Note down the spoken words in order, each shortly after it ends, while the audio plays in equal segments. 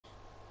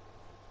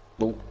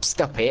Well,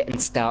 stop it and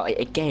start it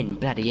again.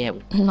 Bloody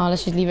hell. No,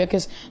 let's just leave it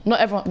because not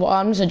everyone. Well,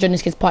 I'm just gonna join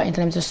this kid's party and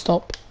tell him to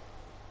stop.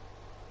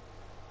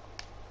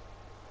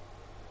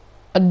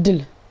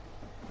 Adil.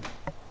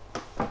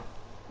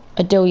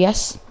 Adil,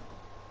 yes.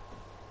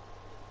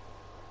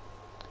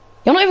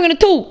 You're not even gonna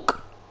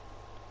talk.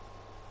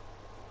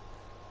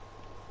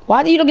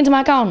 Why did you log into my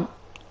account?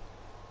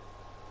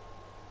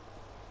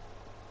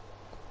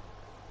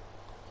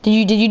 Did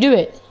you do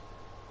it?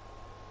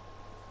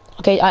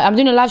 Okay, I'm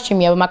doing a live stream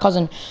here with my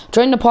cousin.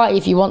 Join the party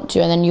if you want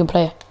to, and then you can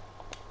play.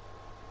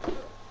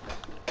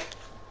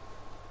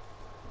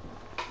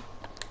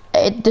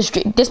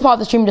 This part of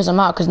the stream doesn't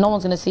matter because no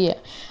one's gonna see it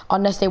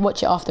unless they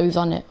watch it after we've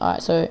done it. All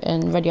right, so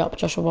and ready up,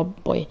 Joshua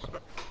boy.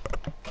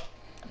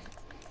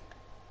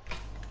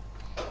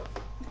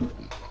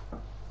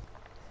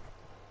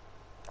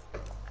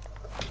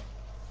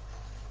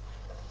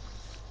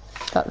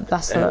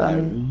 That's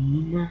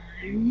the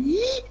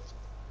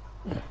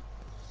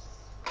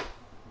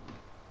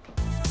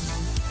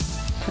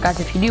guys,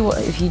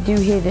 if you do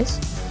hear this,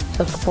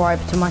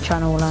 subscribe to my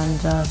channel and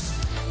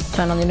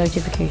turn on the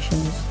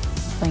notifications.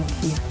 Thank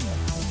you.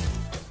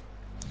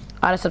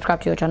 I'll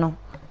subscribe to your channel.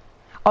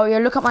 Oh yeah,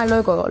 look at my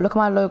logo. Look at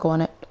my logo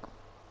on it.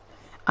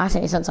 I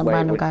think you sent some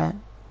random guy.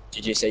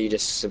 Did you say you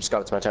just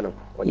subscribed to my channel?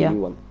 Or Yeah.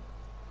 New one?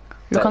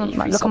 Look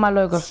on my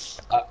logo.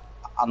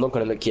 I'm not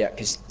gonna look yet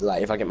because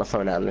like if I get my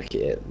phone out and look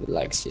at it,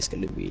 like it's just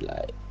gonna be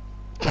like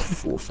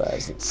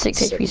 4,000.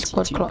 6 HP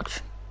squad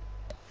clutch.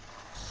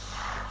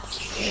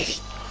 It's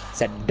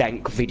a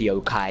dank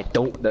video, Kai.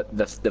 Don't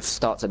the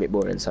start's a bit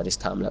boring, so I just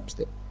time lapsed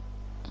it.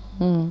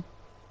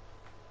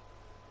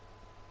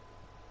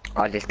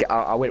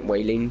 I went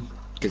whaling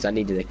because I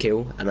needed a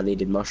kill and I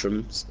needed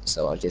mushrooms,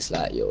 so I was just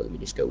like, yo, let me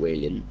just go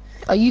whaling.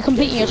 Are you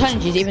completing your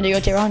challenges even though you're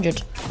tier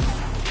 100?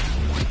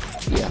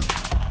 Yeah.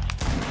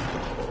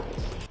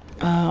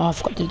 I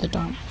forgot to do the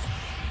dance.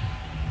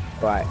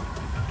 Right,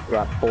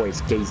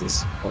 boys,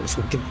 Jesus. Right, that's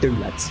what we can do,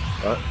 lads.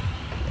 Right.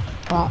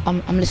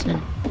 Alright, I'm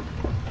listening.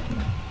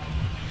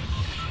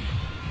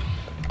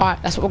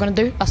 Alright, that's what we're gonna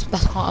do. That's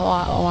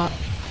alright.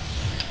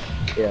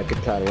 Yeah, good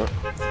plan, right?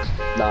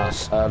 Nah,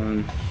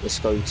 let's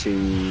go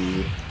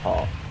to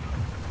Park.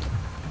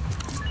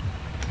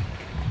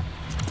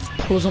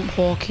 Pleasant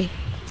Parky.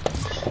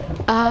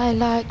 I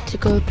like to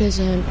go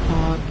Pleasant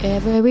Park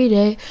every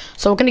day.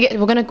 So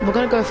we're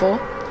gonna go for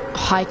a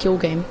high kill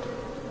game.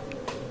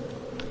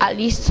 At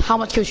least, how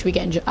much kills should we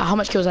get? How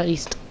much kills at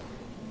least?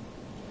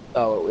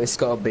 Oh, it's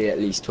gotta be at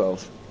least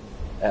 12.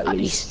 At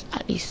least.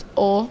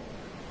 Or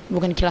we're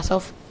gonna kill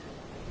ourselves.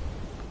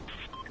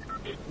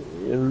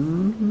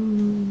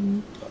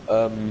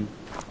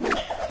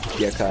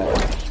 Yeah, okay.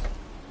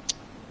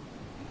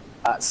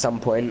 At some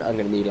point, I'm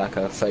gonna need like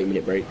a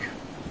 30-minute break.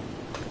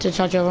 To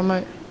charge your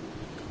remote.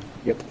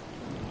 Yep.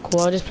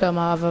 Cool, I'll just play with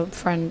my other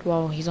friend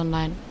while he's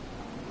online.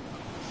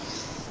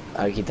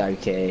 Okie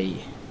dokie.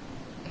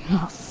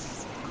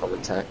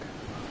 Common tag.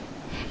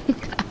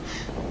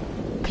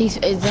 Peace.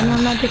 Is anyone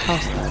in that big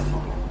house?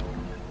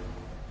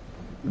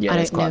 Yeah,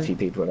 there's quite a few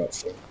people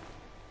actually.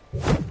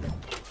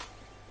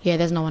 Yeah,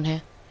 there's no one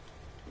here.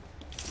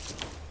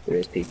 There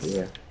is people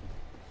here.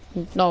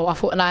 No,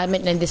 I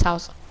meant in this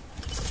house.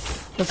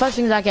 The first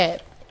things I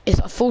get is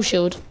a full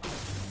shield,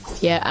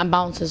 yeah, and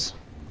bouncers,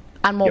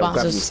 and more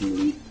bouncers.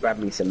 Grab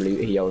me some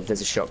loot. Yo, if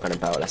there's a shotgun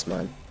about, that's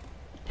mine.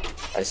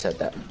 I just heard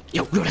that.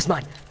 Yo, that's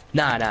mine.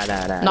 Nah.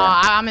 No,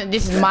 I mean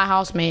this is my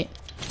house, mate.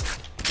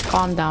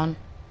 Calm down.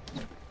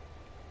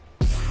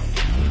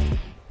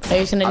 Are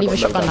you gonna leave a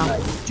shotgun now?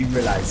 Do you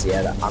realise,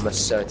 yeah, that I'm a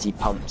 30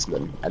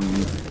 pumpsman and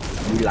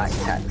you like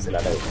tax and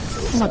I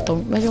don't? No, I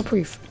don't. Where's your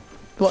proof?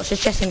 Watch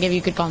this chest and give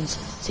you good guns.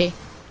 See?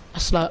 A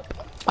slurp.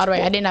 By the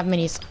way, I didn't have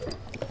minis.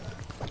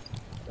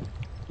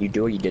 You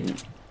do or you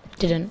didn't?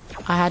 Didn't.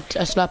 I had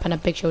a slurp and a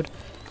big shield.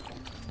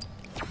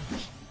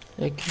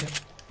 Okay.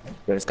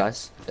 Those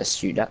guys, let's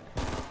shoot that.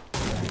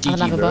 I don't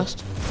have a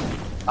burst.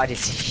 I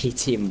just hit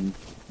him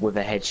with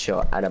a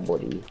headshot and a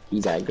body.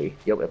 He's angry.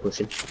 Yup, we're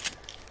pushing.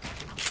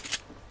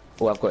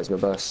 All I've got is my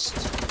burst.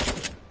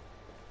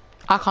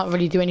 I can't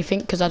really do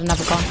anything because I don't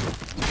have a gun.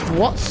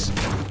 What?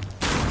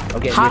 I'm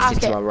getting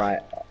lifted to my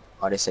right.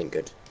 Oh, this ain't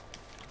good.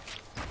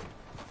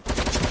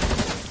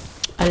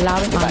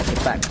 Allow it, man.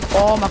 Get back.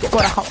 Oh my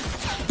god, I can't.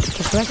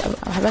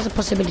 Where's the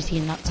possibility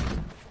in that?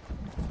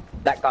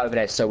 That guy over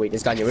there is so weak.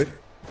 This guy on your roof.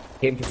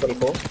 Hit him for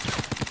 24.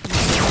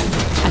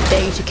 I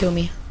dare you to kill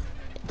me.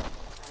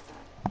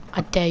 I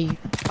dare you.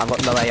 I've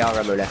got no AR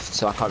ammo left,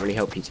 so I can't really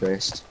help you, to be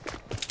honest.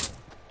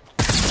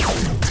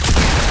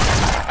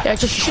 Yeah,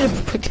 you should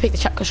have picked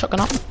the shotgun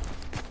up.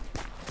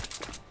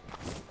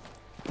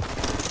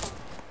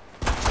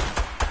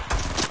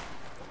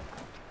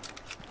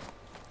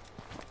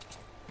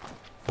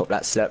 Pop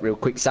that slurp real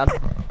quick, son.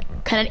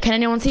 Can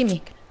anyone see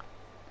me?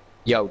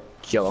 Yo,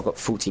 I've got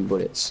 14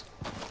 bullets.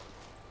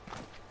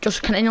 Josh,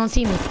 can anyone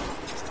see me?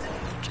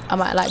 I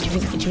might like. Do you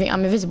think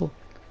I'm invisible?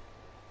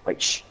 Wait,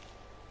 shh.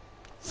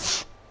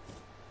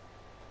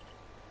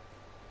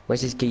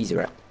 Where's this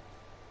geezer at?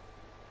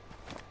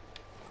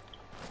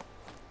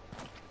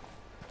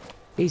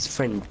 His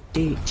friend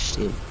ditched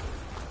him.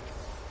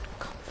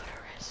 Come for the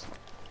rest.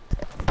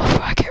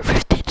 Before I get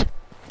rifted.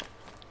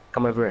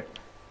 Come over here.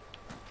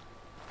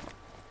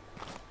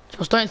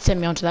 Just don't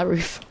send me onto that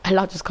roof.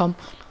 I'll just come.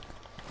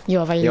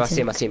 You're violating. Yo, I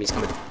see him, he's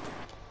coming.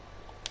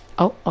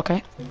 Oh,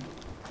 okay.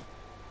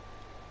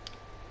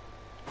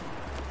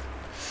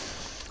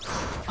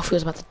 I feel I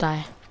was about to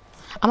die.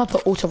 I'm gonna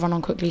put auto run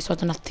on quickly so I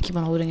don't have to keep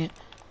on holding it.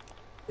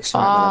 It's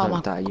alright, Oh, man, I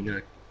don't die, you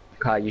know.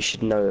 Kai, you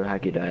should know how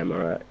good I am,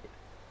 alright?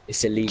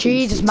 It's illegal.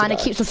 Jesus, man, to it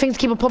die. keeps some things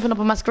keep on popping up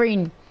on my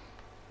screen.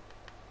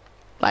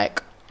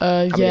 Like,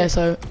 yeah, here.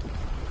 so.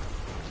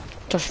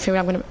 Josh, you feel me?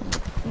 I'm gonna.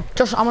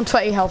 Josh, I'm on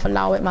 20 health.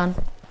 Allow it, man.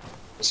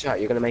 It's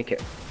alright, you're gonna make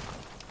it.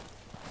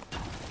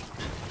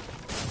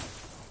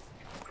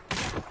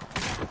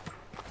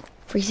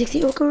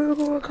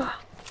 .360. Okay.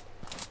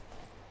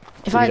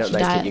 If you I don't actually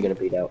make die, it, you're gonna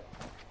bleed out.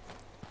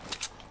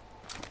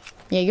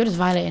 yeah, you're just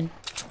violating.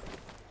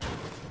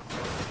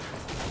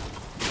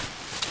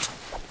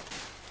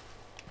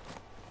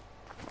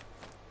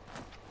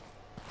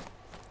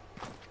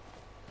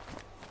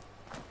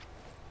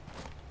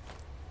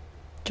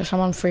 Josh, I'm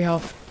on 3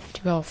 health,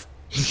 2 health.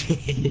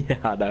 Yeah,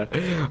 I know.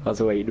 I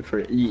was waiting for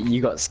it.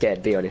 You got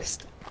scared, be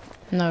honest.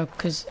 No,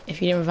 because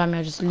if you didn't revive me,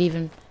 I'll just leave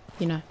him,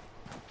 you know.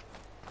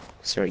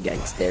 Sorry,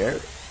 gangster.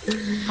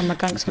 I'm a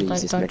gangster,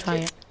 Please, don't just try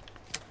make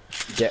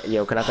it.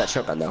 Yo, can I have that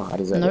shotgun now? I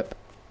deserve Nope.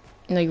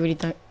 No, you really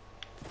don't. it.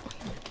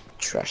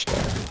 Trash guy.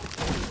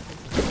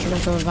 You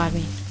don't to revive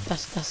me.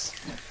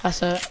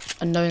 That's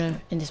a no-no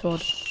in this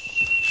world.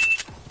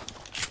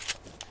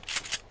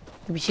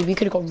 You see, we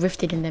could have got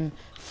rifted in them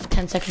for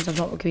 10 seconds of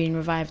not being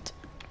revived.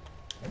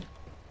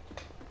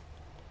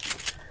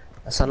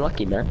 That's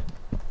unlucky, man.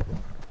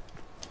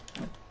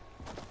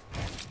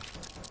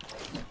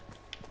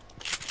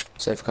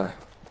 Safe car.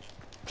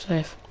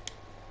 Safe.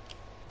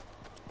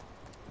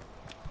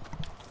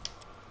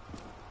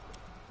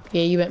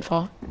 Yeah, you went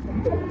far.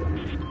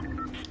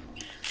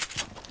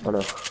 Oh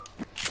no.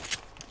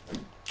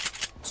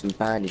 Some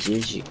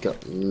bandages, you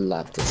got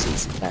love to see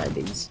some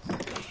bandages.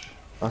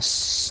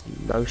 That's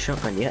no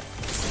shotgun yet.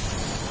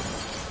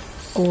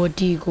 Oh,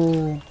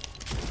 Deagle.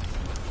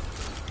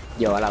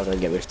 Yo, allow don't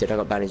get rifted, I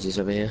got bandages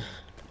over here.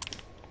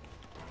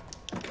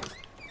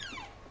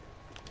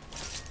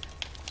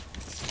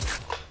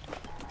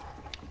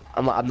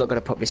 I'm not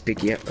gonna pop this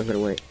big yet, I'm gonna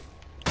wait.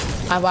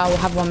 I will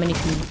have one mini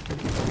for you.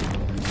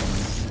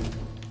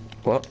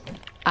 What?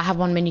 I have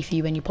one mini for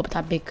you when you pop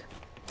that big.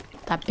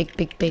 That big.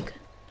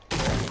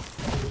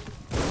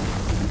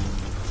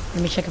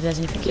 Let me check if there's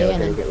anything here. Yo,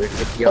 And then, get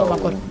rifted. Yo, oh my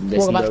god,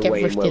 there's we're about no to get way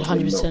in rifted, world we're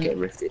not 100%. getting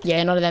rifted.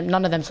 Yeah,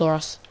 none of them saw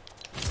us.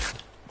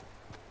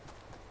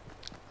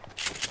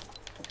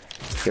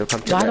 Yo,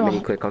 come to Why that do mini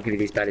I- quick, I'll give you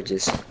these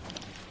bandages.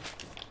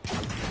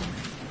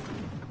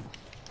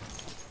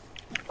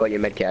 Got your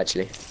medkit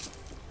actually.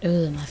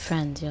 Ooh, my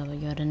friend, you're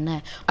in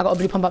there. I got a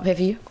blue pump up here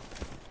for you.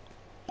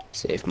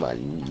 Save my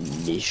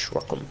niche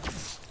rockum.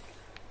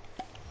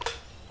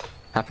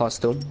 How far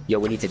storm? Yo,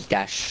 we need to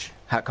dash.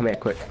 Come here,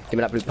 quick. Give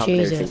me that blue pump and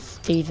everything.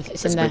 Jesus,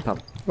 it's Where's in the there. blue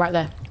pump? Right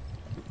there.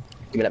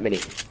 Give me that mini.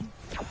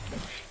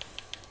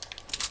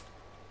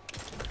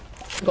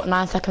 We've got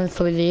 9 seconds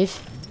till we leave.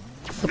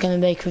 Looking at the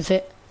make with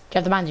it. Do you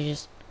have the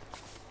bandages?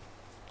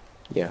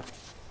 Yeah.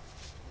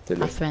 Did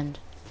My me. friend.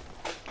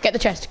 Get the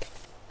chest.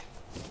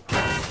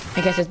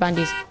 I guess it's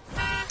bandies.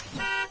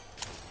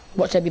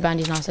 Watch there be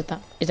bandies now I said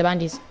that. Is there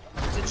bandies?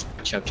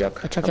 Chug jug.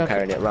 A chug I'm jug.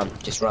 carrying it. Run.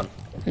 Just run.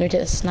 Let me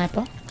take the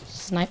sniper.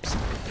 Snipes.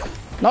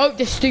 No,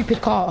 this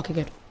stupid car. Okay,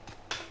 good.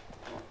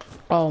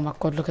 Oh my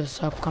god, look at the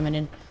circle coming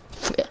in.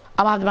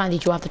 I'll have the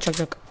bandage, you'll have the chug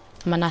jug.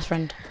 My nice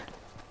friend.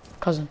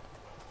 Cousin.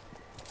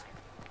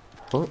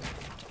 What? Do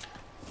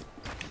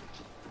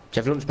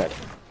you have a launch pad?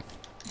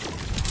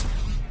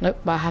 Nope,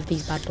 but I have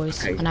these bad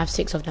boys. Okay. And I have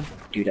 6 of them.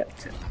 Do that.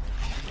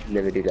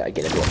 Never do that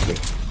again and block me.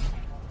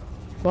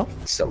 What?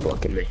 Stop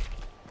blocking me.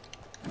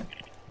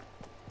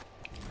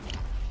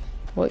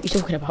 What are you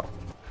talking about?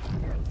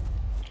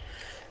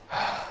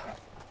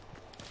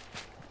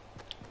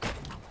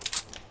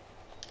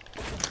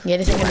 Yeah,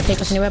 this ain't gonna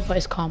take us anywhere, but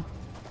it's calm.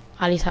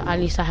 At least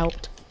I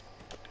helped.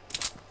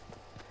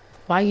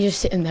 Why are you just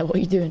sitting there? What are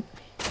you doing?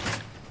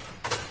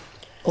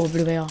 Oh,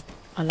 blue AR.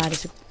 I lied.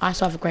 I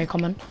still have a grey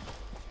common.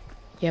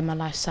 Yeah, my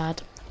life's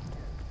sad.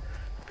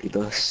 Pretty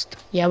bust.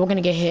 Yeah, we're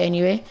gonna get hit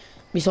anyway.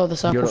 We saw the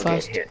circle You're not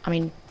first. getting hit. I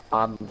mean,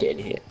 I'm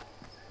getting hit.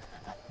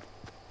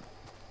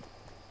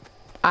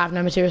 I have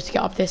no materials to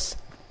get up this.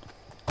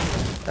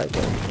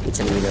 Okay. It's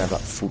only gonna have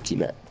like 40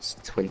 mats,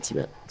 20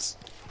 mats.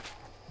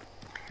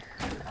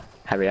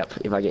 Hurry up.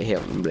 If I get hit,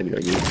 I'm blaming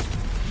on you.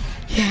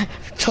 Yeah,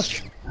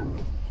 Josh.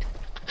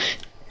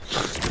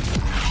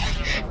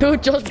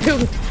 Build, Josh,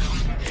 build.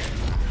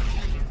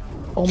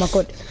 Oh my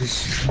god.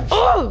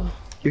 Oh!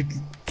 You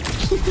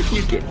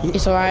get hit.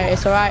 It's alright,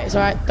 it's alright, it's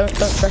alright. Don't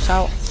stress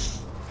out.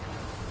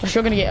 Josh,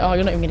 you're gonna get. Oh,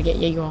 you're not even gonna get.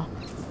 Yeah, you are.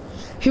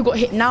 Who got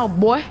hit now,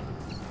 boy?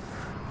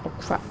 Oh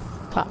crap!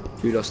 Clap.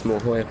 You lost more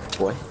boy.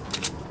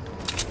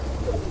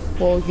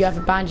 Well, you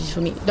have bandages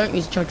for me. Don't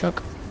use chug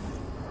jug.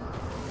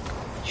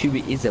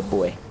 Huey is a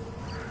boy.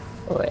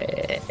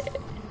 Boy.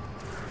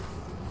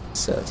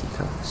 30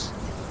 cars.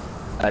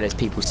 Oh, there's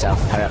people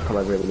south. Hurry up, come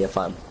over here when you're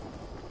fine.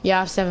 Yeah, I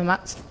have 7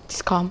 mats.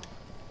 Just calm.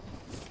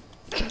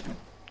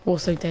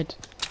 Also dead.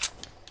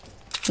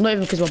 Not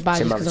even because we're bad,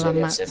 just because I have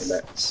mats. 7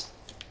 mats.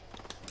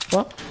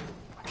 What?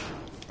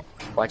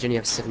 Why do you only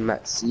have 7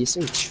 mats? You're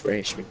so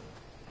trash, man.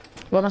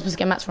 Where am I supposed to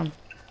get mats from?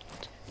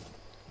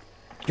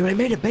 You only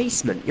made a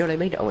basement. You only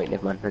made it. Oh wait,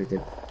 never mind. No, you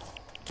didn't.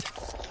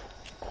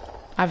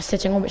 I have a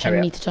setting on which I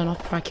need to turn off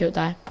before I kill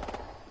die.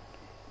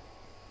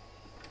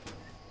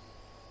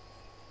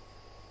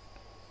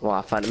 Well,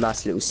 I found a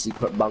nice little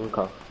secret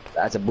bunker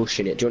that has a bush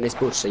in it. Do you want this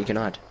bush so you can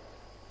hide?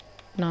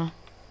 No.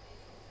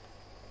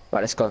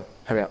 Right, let's go.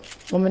 Hurry up.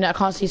 1 minute, I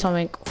can't see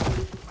something.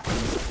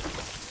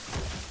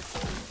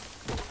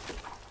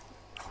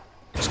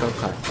 Let's go,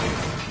 Kai.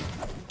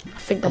 I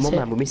think that's Come on, it.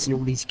 man. We're missing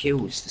all these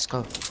kills. Let's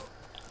go.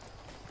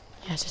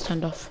 Yeah, it's just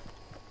turned off.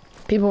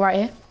 People right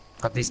here.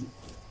 Got this.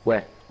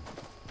 Where?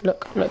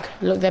 Look, look,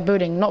 look, they're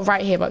building. Not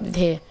right here, but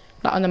here.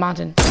 Like on the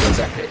mountain.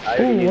 Exactly. I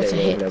already knew what's they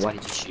a were hit? there. Why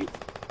did you shoot?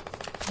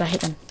 Did I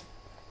hit them?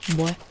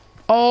 Boy.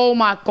 Oh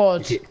my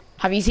god. Is it-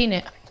 Have you seen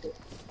it?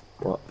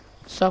 What?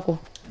 Circle.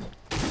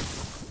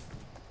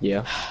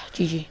 Yeah.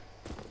 GG.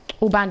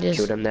 All bandages.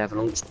 Kill them. They have a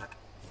launch pad.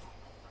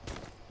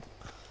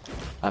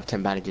 I have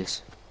 10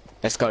 bandages.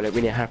 Let's go. Look,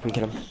 we need to help and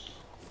kill them.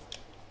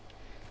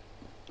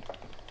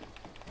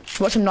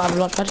 Watch him not have a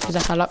launch pad because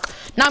that's our luck.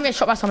 Now I'm getting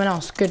shot by someone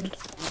else. Good.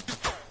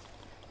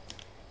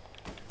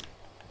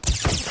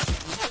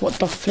 What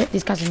the flip?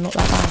 These guys are not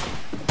that bad.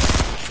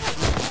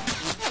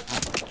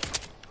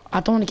 I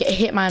don't want to get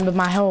hit, man, with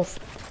my health.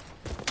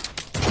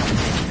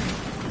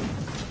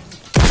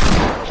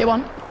 Hit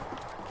one.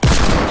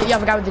 Hit the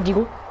other guy with the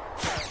deagle.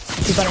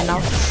 He's running now.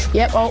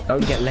 Yep, oh.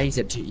 Don't get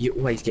lasered. You're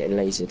always getting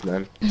lasered,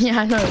 man. Yeah,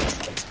 I know.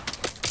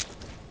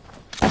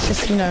 That's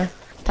just, you know,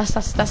 that's...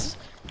 It's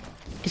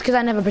because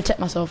I never protect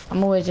myself.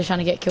 I'm always just trying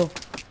to get killed.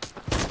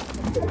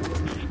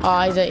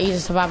 Oh, he's a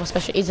survival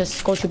special. He's a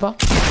skull trooper.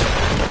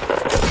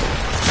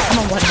 Come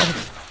on, one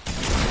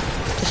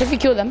health. Just if you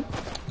kill them,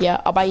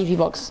 yeah, I'll buy you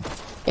V-Box.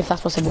 If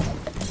that's possible.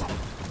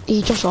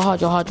 Hey, Josh, you're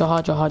hard, you're hard, you're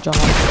hard, you're hard, you're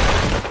hard.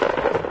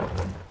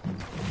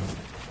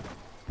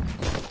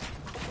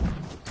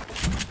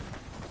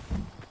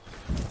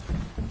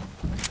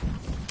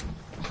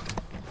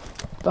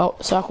 Oh,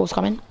 circle's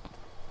coming.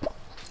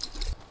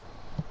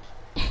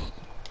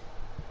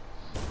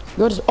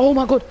 You're just, oh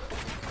my god.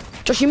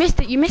 Josh, you missed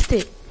it, you missed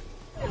it.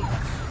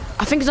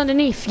 I think it's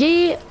underneath.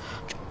 Yeah.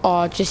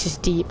 Oh, just as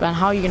deep. And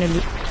how are you gonna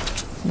loot?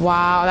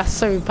 Wow, that's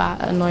so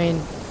bad,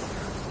 annoying.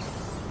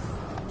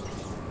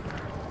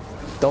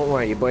 Don't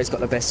worry, your boy's got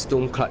the best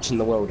storm clutch in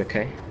the world,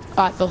 okay?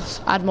 Alright, let's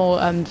add more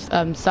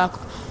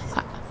circle.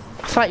 I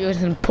feel like you're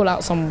gonna pull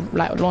out some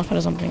like launch pad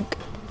or something.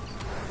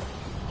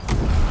 Do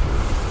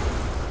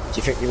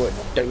you think you would?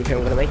 Don't you think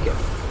I'm gonna make it?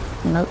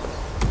 Nope.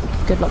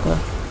 Good luck though.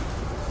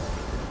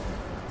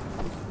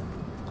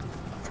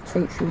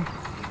 Thank you.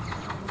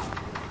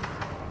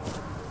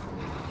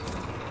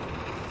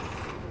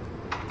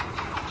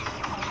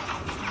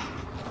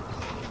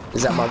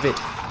 Is that my vid?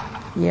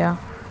 Yeah.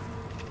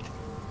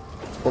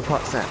 What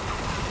part's that?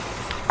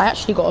 I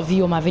actually got a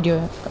view on my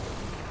video.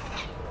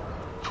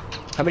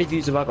 How many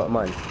views have I got on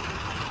mine?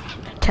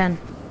 10.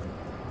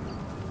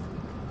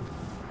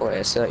 Oh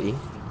yeah, 30.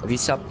 Have you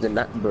subbed in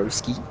that,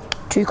 broski?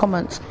 2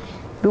 comments.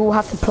 We will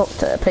have to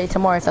play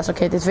tomorrow if that's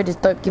okay. This video's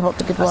dope. Give up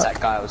the good That's work.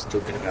 that guy I was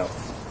talking about.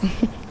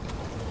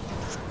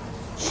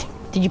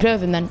 Did you play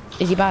with him then?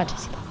 Is he bad?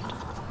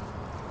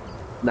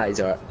 Nah, he's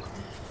alright.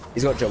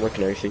 He's got John Wick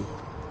and everything.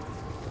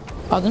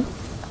 Pardon?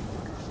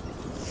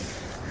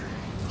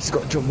 He's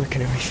got John Wick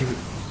and everything.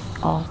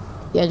 Oh.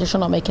 Yeah, just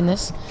you're not making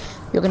this.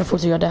 You're gonna fall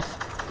to your death.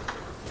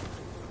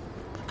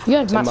 You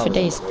had mats for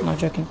days. No, I'm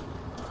joking.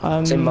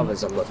 Say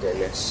mothers, I'm not doing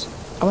this.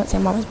 I won't say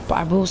mothers, but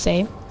I will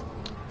say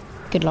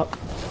good luck.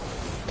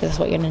 Because that's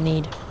what you're gonna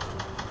need.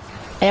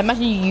 And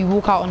imagine you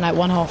walk out on like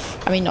 1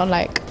 health. I mean, on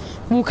like,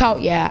 walk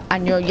out, yeah,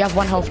 and you have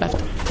 1 health left.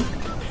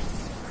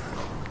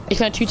 It's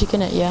gonna 2-tick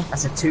in it, yeah.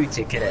 That's a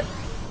 2-tick in it.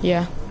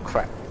 Yeah.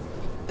 Crap.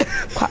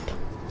 Crap.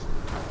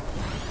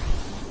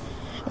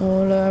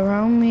 All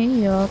around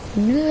me are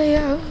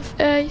familiar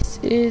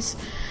faces,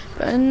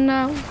 but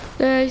now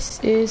this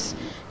is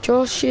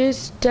Josh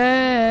is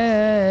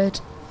dead.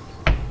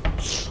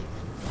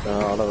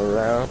 All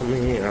around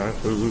me are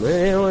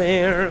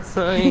familiar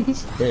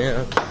faces.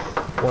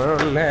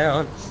 Worn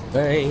out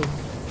thing.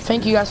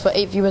 Thank you guys for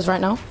 8 viewers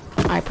right now.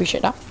 I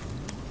appreciate that.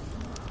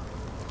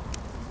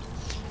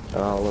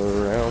 All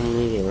around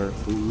me are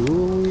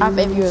familiar. I have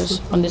 8 viewers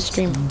on this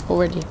stream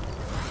already.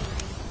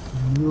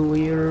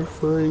 Familiar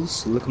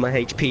face. Look at my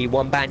HP.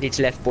 1 bandage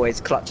left,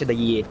 boys. Clutch of the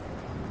year.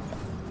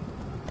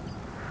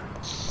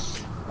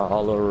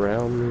 All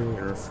around me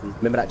are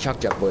Remember that chug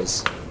jug,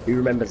 boys? Who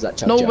remembers that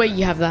chug jug? No way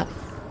you have that.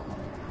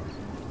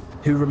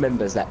 Who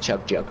remembers that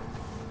chug jug?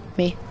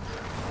 Me.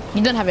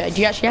 You don't have it.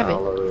 Do you actually have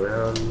All it?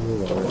 around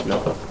me are...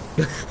 No.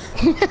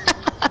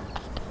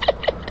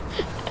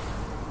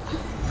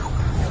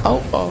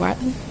 Oh, alright.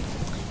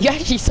 You're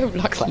actually so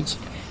lucky. Clutch.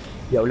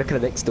 Yo, look at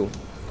the next door.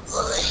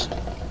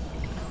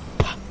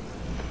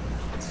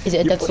 Is it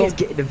a Your dead boy storm? is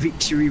getting the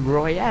victory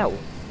royale.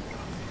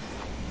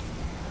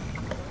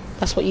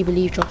 That's what you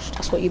believe, Josh.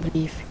 That's what you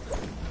believe.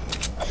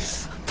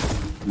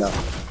 No.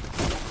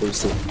 We'll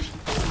see.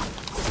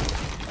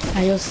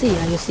 And you'll see,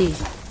 and you'll see.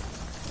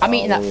 I'm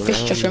eating that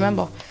fish, Josh,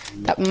 remember?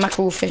 That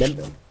mackerel fish.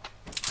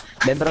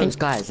 Remember those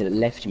guys that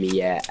left me,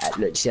 yeah,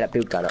 look, you see that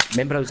build gun up?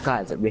 Remember those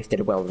guys that rifted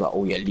the well, was like,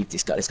 oh yeah, leave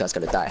this guy's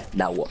gonna die.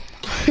 Now what?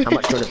 How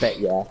much do you want to bet,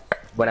 yeah?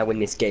 When I win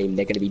this game,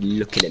 they're gonna be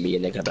looking at me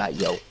and they're gonna be like,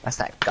 yo, that's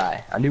that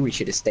guy. I knew we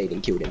should have stayed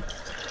and killed him.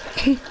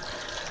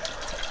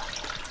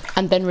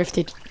 And then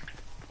rifted.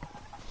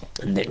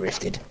 And then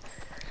rifted.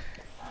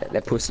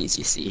 They're pussies,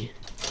 you see.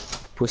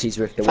 Pussies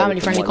rift away Family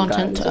from friendly one guy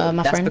content, as well.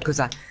 my friend.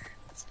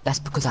 That's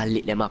because I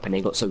lit them up and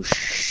they got so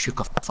shook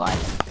off the fire.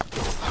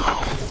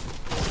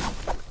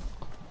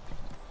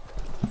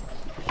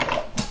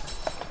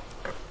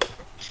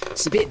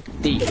 It's a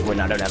bit deep when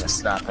I don't have a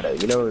sniper though,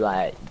 you know,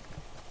 like,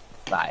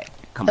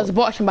 come There's on. a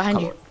bot action behind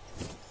you.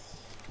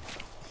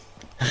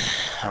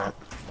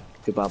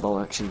 Goodbye, ball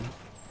action.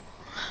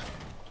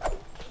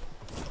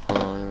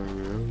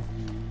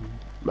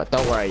 But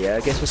don't worry, yeah,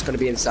 guess what's gonna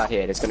be inside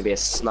here? There's gonna be a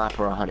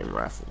sniper or a hunting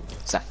rifle.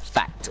 It's a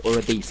fact or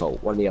a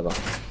default, one or the other.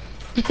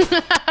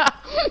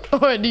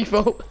 Or a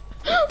default.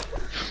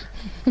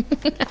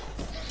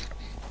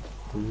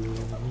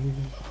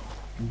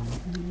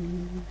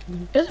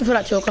 It doesn't feel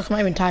like 2 o'clock, I'm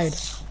not even tired.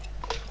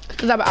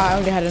 Because I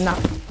already had a nap.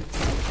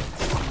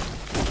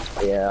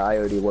 Yeah, I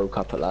already woke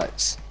up at like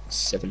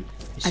 7.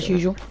 As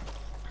usual.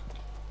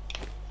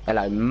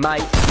 Hello,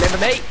 mate. Remember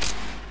me?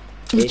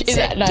 Is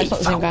that, no, it's not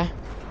the same guy.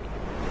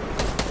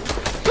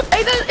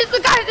 Hey, it's the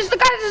guys! It's the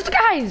guys! It's the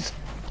guys!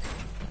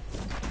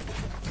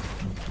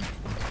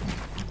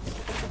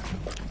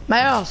 May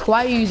I ask,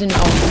 why are you using... Oh,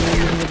 you're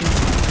using it.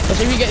 Because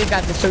if you get these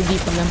guys, they're so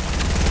deep on them.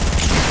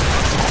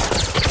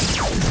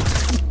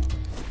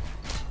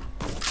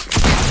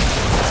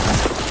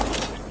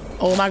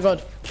 Oh my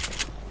god.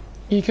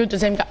 You killed the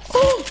same guy.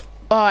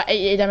 Oh,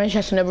 88 damage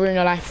has never in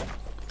your life.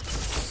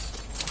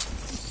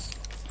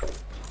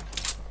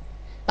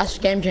 That's a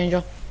game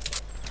changer.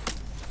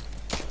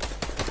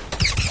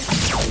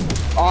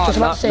 Oh, I was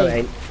about no, to say, no, it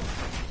ain't.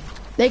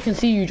 they can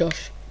see you,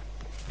 Josh.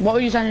 What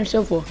were you standing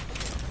still for?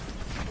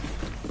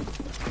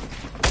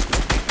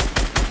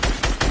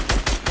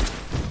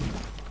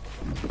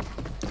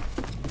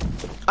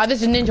 Ah,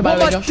 this is Ninja, by the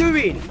way, What am I Josh.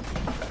 doing?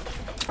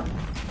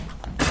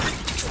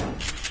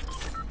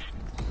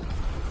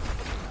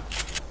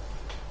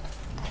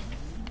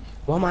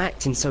 Why am I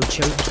acting so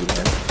choky,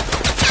 man?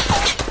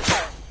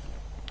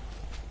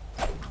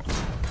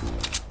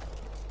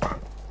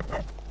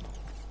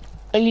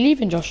 Are you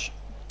leaving, Josh?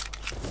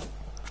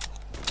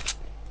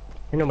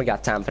 You know we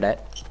got time for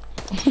that.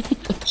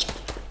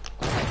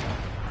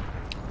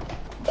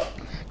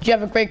 Do you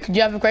have a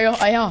great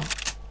IR?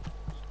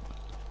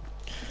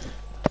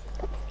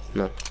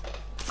 No.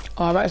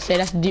 Oh, I was about to say,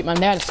 that's deep, man.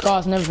 They had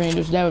scars and everything,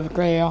 just there with a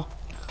grey AR.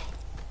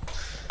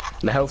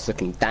 My health's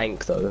looking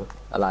dank, though.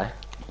 I lie.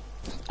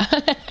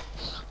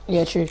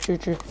 Yeah, true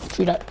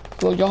that.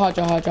 Well, you're hard.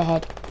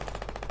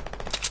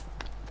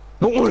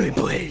 Don't worry,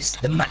 boys.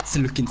 The mats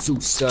are looking so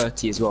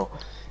dirty as well.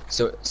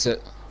 So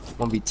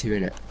 1v2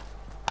 in it.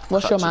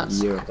 What's your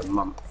mats? Year of the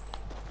month.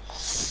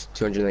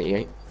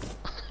 288.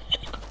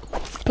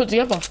 Put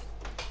together.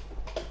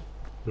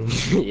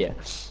 Yeah.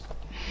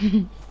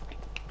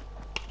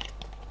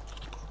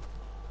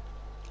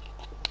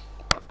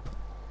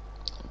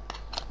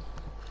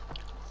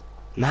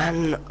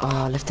 Man,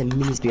 I left the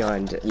minis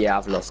behind. Yeah,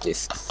 I've lost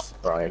this,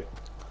 Brian.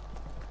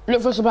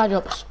 Look for supply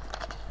drops.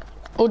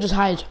 Or just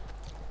hide.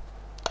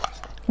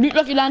 Look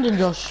like you landing,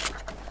 Josh.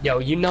 Yo,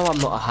 you know I'm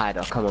not a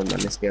hider. Come on, man.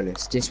 Let's be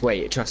honest. Just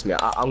wait. Trust me.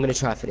 I'm gonna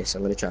try for this.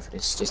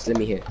 Just let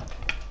me hear.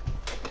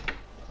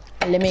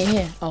 Let me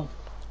hear. Oh.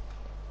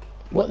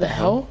 What the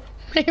hell?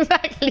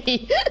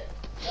 Exactly.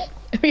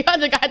 We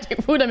had the guy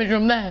take full damage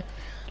from there.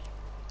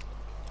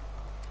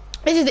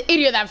 This is the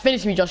idiot that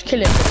finished me, Josh.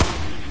 Kill him.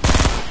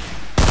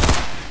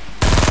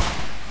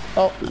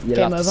 Oh, You'll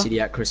game have to over. see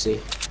the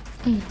accuracy.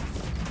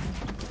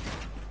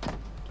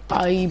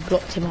 I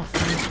blocked him off.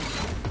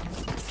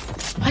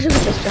 Why did we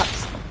just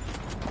traps?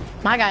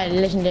 My guy is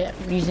legendary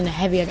using the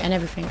heavier and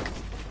everything.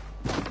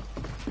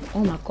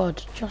 Oh my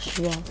god,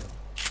 Joshua.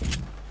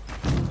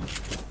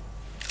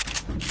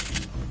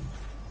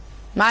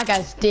 My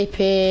guy's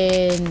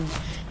dipping.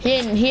 He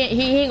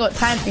ain't got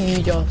time for you,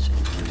 Josh.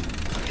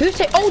 Who's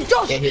say? Oh,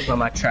 Josh! Get hit by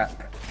my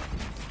trap.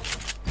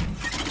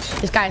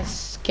 This guy's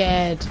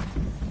scared.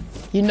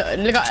 You know,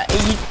 look at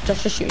you.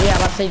 Just shoot. Yeah, I'm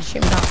about to say just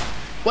shoot him now.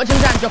 Watch him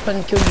try and drop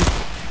and kill you.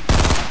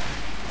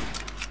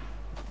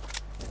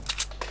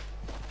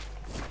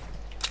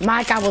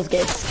 My guy was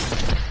good.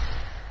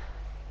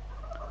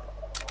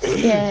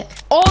 Yeah.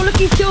 Oh, look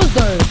his kills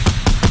though.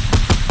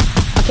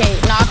 Okay,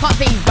 no, I can't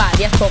say he's bad.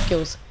 He has 12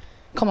 kills.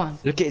 Come on.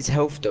 Look at his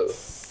health though.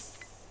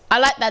 I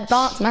like that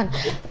dance, man.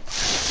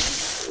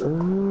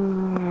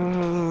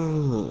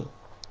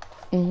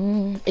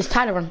 It's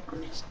Tyler on.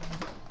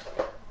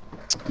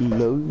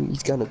 No,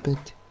 he's gonna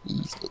bet.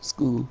 He's at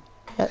school.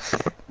 Yep.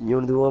 You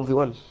wanna do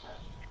 1v1?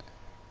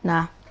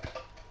 Nah.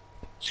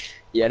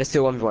 Yeah, let's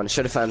do 1v1.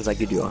 Show the fans how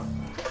good you are.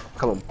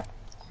 Come on.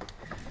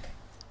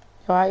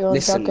 Alright, you're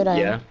Listen, good,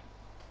 yeah.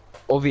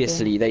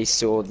 Obviously, they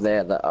saw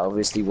there that I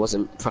obviously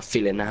wasn't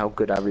fulfilling how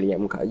good I really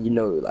am. You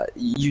know, like,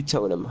 you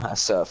told them how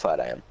certified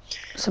I am.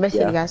 So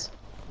basically, Yeah. guys,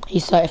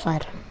 he's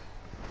certified.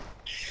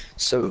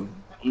 So,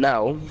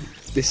 now,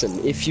 listen,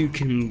 if you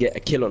can get a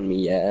kill on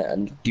me, yeah,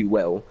 and do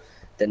well,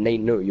 then they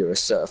know you're a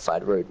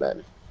certified roadman.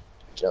 Do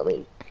you know what I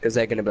mean? Because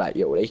they're gonna be like,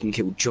 yo, they can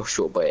kill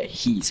Joshua, but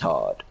he's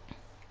hard.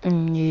 Yeah.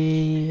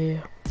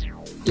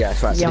 Yeah,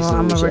 that's right. So Yeah, listen,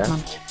 I'm a Lucia,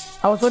 roadman.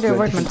 I was already a we're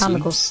roadman different time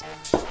ago. teams.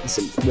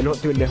 Listen, we're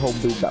not doing the whole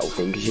build battle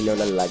thing, because you know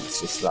the lag's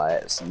just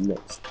like, it's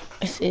nuts.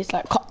 It's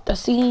like, cut the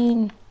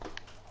scene.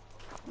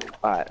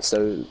 Alright,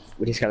 so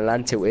we're just gonna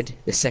land tilted.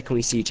 The second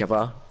we see each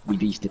other, we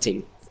beef the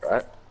team,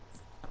 right?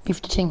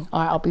 Beef the ting.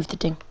 Alright, I'll beef the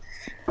ting.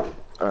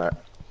 Alright,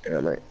 yeah,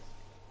 mate.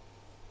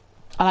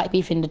 I like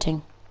beefing the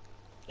ting.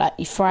 Like,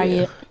 you fry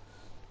Yeah. it.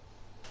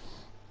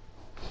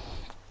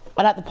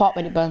 I like the part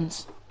when it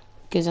burns.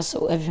 Because that's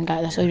all, that's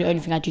the only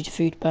thing I do to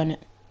food, burn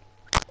it.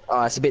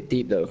 Ah, it's a bit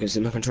deep though, because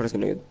my controller's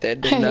gonna get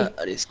dead and that,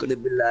 and it's gonna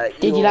be like.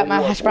 Did you yo, like my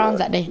what hash browns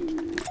the- that day?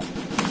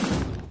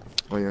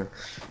 Oh yeah.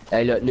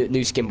 Hey, look,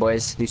 new skin,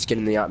 boys. New skin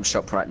in the item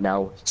shop right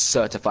now.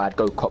 Certified.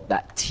 Go cop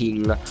that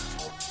ting.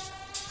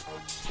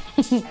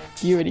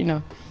 You already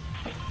know.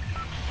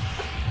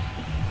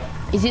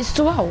 Is it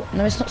still out?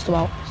 No, it's not still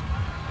out.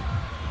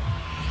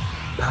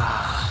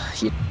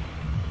 Yeah.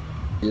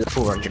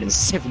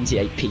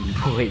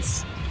 478p,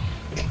 boys.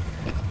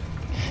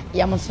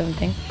 Yeah, I'm on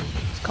 17.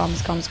 It's calm,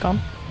 it's calm, it's calm.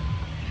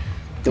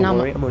 Don't Now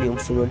worry, I'm only on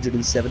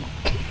 407.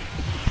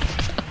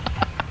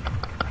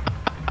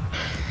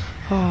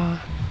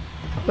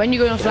 When you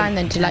go offline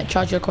then to like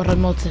charge your control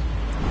multi?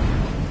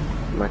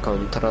 My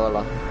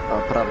controller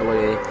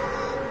probably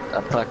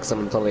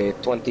approximately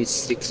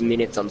 26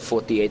 minutes and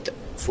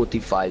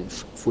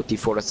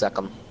 44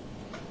 seconds.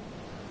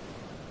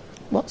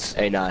 What?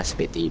 Hey, nah, it's a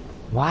bit deep.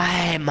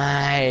 Why,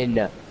 man?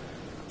 Do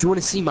you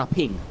want to see my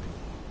ping?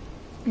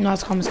 No,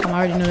 it's calm, it's calm.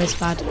 I already know it's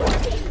bad.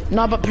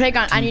 No, but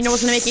Playground, and you know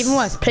what's gonna make it even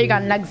worse?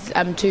 Playground lags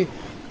too.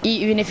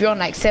 Even if you're on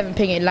like 7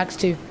 ping, it lags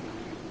too.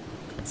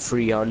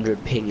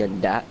 300 ping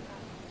and that.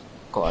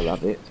 Gotta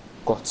love it.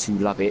 Got to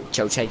love it.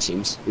 Joe, change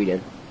teams. We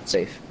done.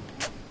 Safe.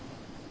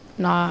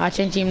 Nah, I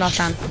changed team last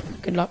time.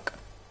 Good luck.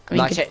 I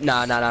mean,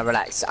 Nah,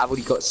 relax. I've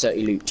already got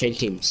 30 loot. Change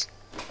teams.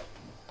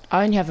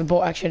 I only have a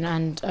bot action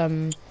and a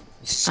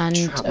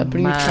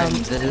blue Man,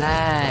 trump. the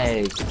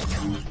lag.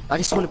 I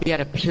just want to be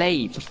able to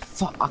play.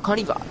 Fuck, I can't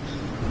even.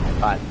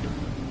 Alright.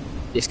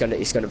 It's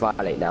gonna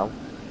violate now.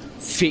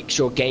 Fix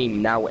your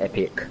game now,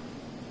 Epic.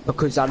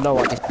 Because I know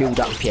I just build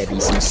up here, be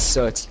some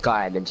 30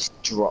 guy and then just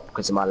drop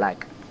because of my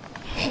lag.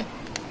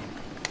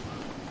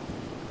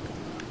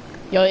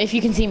 Yo, if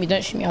you can see me,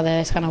 don't shoot me out there.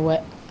 It's kind of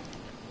wet.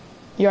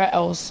 You're at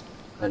Els.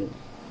 I'm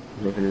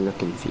even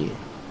looking for you.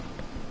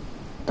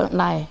 Don't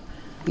lie.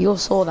 We all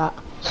saw that.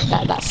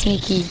 That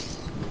sneaky.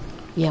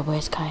 Yeah,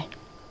 where's Kai?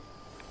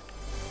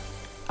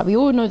 We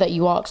all know that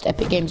you asked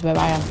Epic Games where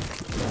I am.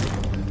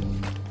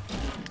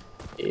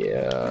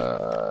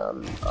 Yeah,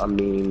 I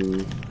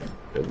mean,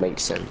 it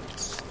makes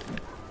sense.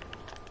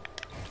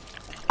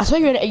 I saw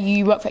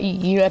you work for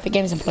you Epic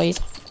Games employees.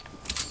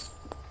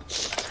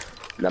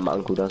 That my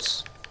uncle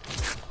does.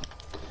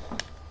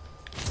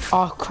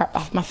 Oh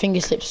crap! My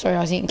finger slipped. Sorry, I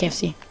was eating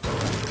KFC.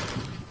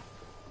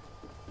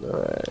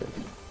 Alright.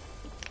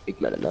 Big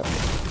man at that.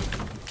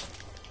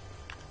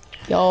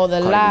 Yo,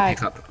 the lag.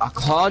 I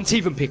can't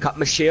even pick up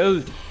my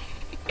shield.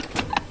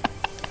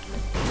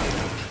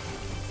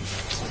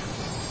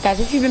 Guys,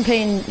 if you've been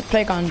playing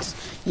Playgrounds,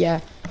 yeah,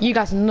 you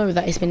guys know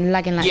that it's been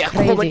lagging like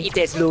Comment crazy. if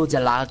there's loads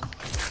of lag.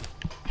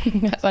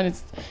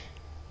 That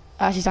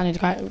actually sounded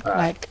quite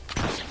like.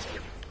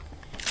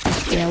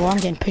 Yeah, well, I'm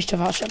getting pushed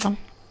without shotgun.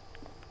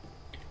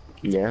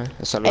 Yeah,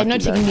 that's Hey, unlucky. no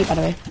taking me, by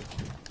the way.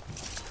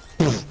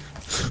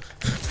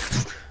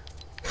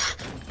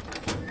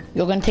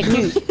 You're gonna take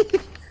loot.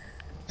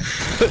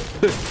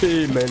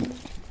 Hey, man.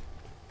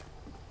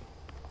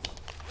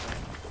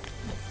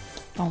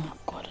 Oh my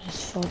god, I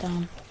just fell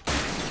down.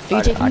 Are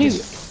you taking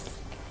loot?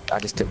 I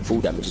just took full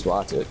damage is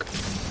what I took.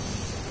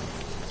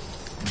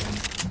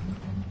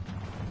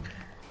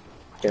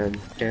 Dun,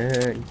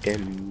 dun,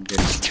 dun, dun,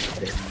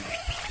 dun.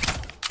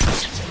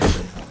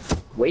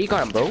 Where you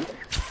going, bro?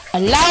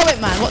 Allow it,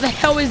 man. What the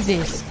hell is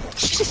this?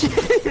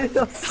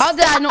 How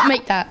did I not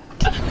make that?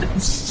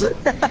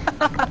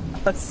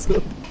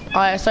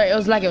 Alright, sorry, it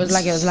was lag. You know,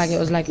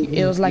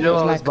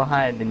 I was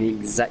behind and the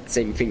exact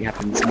same thing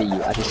happened to me.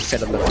 I just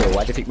fell on the floor.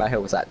 I just think my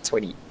health was at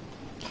 20.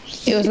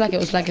 It was lag. It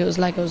wasn't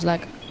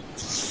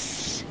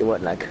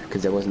lag,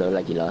 because there was no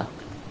laggy la.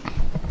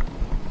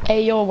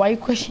 Hey, yo, why are you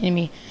questioning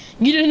me?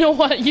 You don't know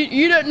what,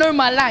 you don't know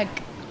my lag.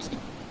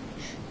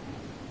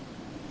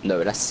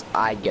 No,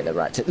 I get the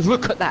right to,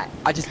 look at that!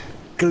 I just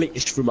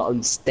glitched through my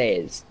own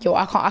stairs. Yo,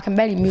 I can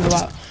barely move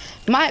about.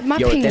 My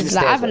ping is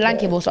like, I have a LAN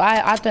cable, so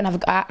I don't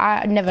have,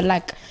 I never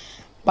lag.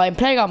 But in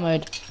playground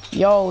mode,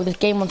 yo, this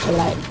game's on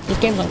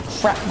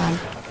crap, man.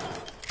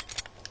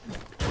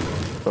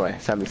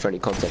 Alright, family friendly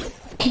content.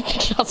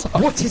 Shut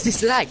up. What is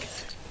this lag?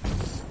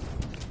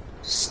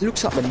 This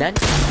looks like my nan.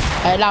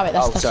 Allow it,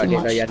 that's sorry, I too didn't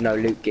know much. you had no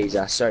loot,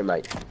 geezer. Sorry,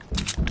 mate.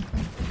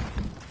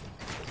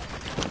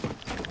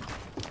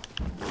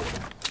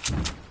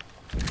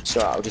 It's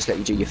alright, I'll just let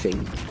you do your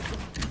thing.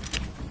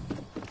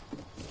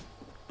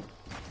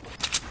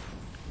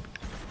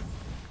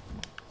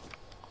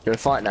 You wanna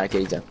fight now,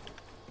 geezer?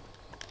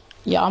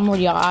 Yeah, I'm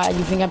already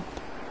you think I'm...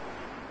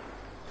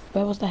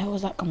 Where was the hell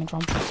was that coming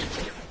from?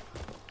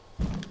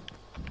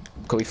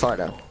 Can we fight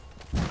now?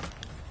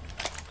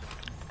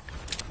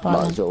 Right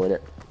Might as well,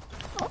 innit?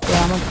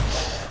 Yeah, I'm on...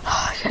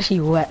 It's actually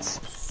wet.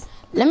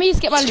 Let me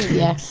just get my loot,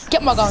 yeah?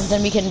 Get my guns,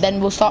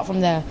 then we'll start from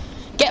there.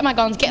 Get my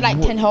guns, get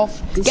like 10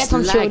 health, get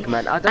some shield,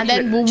 man. and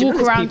then we'll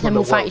walk around and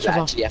we'll fight each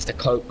other. Actually have to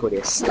cope with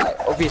this. Like,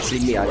 obviously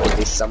me, I do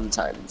this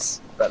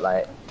sometimes, but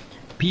like,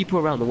 people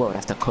around the world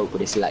have to cope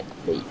with this lag.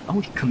 Mate, I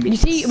would commit. You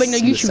see when your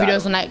YouTube suicide.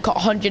 videos on like got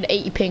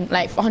 180 ping,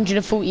 like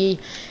 140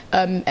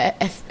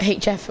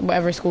 HF,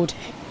 whatever it's called.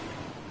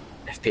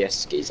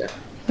 FPS, geezer.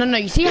 No,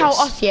 you see how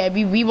us, yeah,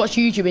 we watch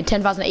YouTube in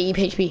 10,080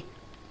 HP.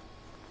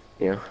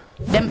 Yeah.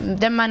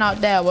 Them man out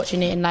there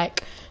watching it in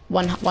like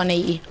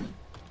 180.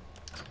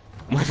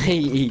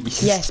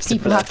 180. Yes,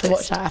 people have to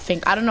watch that, I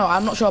think. I don't know,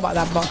 I'm not sure about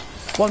that, but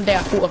one day I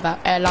thought of that.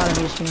 Allowing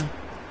me just, you know,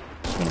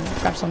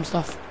 grab some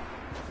stuff.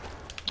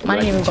 Man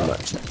ain't even got...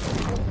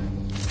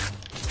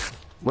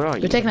 Where are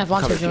you? You're taking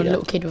advantage of a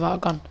little kid without a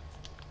gun.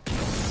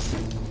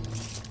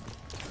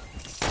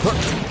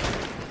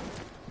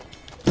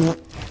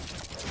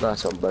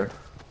 Nice one, bro.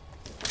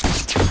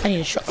 I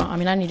need a shotgun. I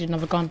mean, I need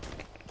another gun.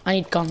 I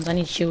need guns. I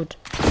need shield.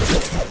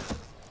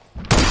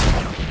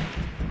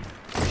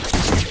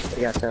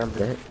 Yeah, damn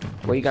it.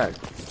 Where you going?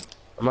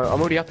 I'm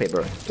already up here,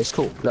 bro. It's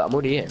cool. Look, I'm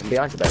already here. I'm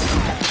behind you, bro.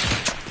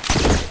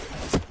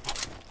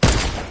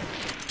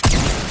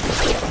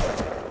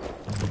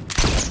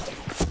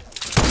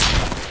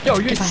 Yo,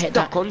 you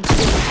stuck on.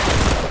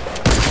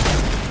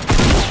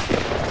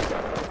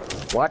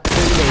 What do you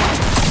mean?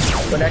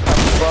 When I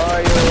come for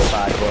you,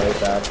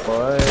 bad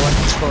boy, what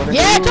you gonna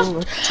Yeah,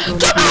 do?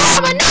 just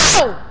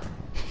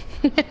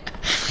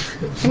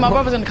no! My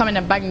brother's gonna come in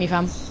and bang me,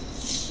 fam.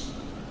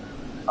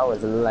 I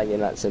was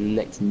lagging like some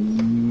next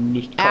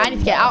nick. I need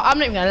to get out. I'm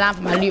not even gonna land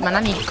for my loot, man. I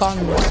need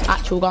guns,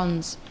 actual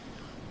guns.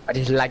 I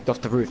just lagged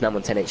off the roof. Now I'm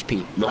on 10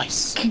 HP.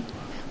 Nice.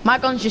 My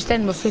guns just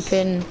then were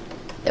flipping.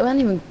 They weren't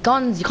even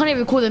guns. You can't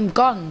even call them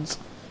guns.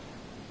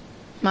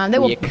 Man, they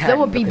were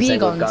BB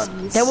guns.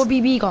 They were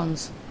BB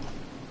guns.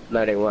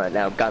 No, they weren't.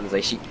 Now guns,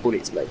 they shoot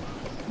bullets, mate.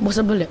 What's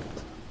a bullet?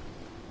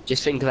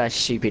 Just think of how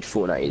stupid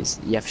Fortnite is.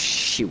 You have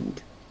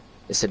shield.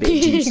 It's a bit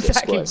useless.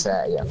 Exactly. What's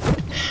that? Yeah.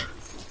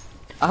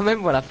 I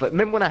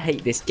remember when I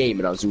hate this game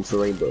and I was all for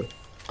Rainbow.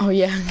 Oh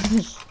yeah.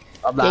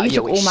 I'm like,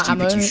 yeah, yo, you took it's all my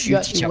stupid ammo. to You shoot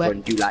actually each other wet.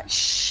 and do like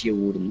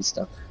shield and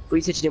stuff. But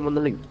you said you didn't want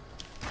the loot.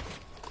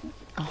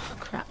 Oh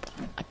crap.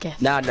 I guess.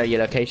 Now I know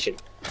your location.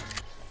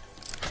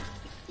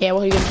 Yeah,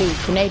 what are you gonna do?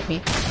 Grenade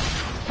me?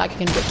 Like you're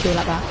gonna get killed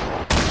like that?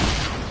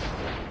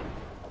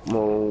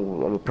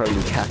 Well, I'm a pro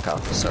league hacker,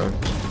 so.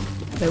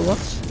 Wait, what?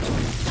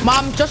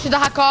 Mom, Josh is the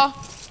hacker.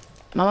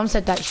 My mom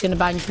said that she's gonna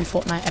ban you from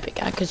Fortnite Epic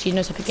because she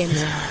knows Epic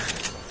Games.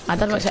 My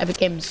dad works at Epic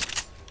Games.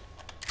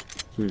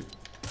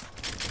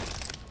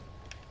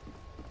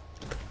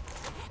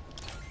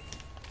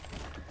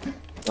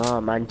 Oh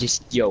man,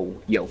 just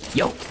yo.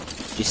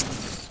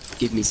 Just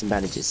give me some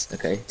bandages,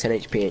 okay? 10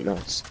 HP ain't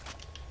nice.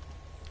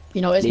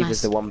 You know, it's Neither's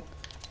nice. the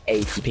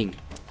 180 ping.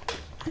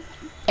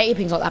 80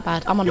 ping's not that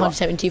bad. I'm on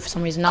 170 for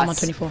some reason. Now I'm on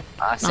 24.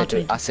 I Now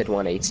I'm said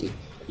 180.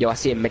 Yo, I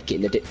see a medkit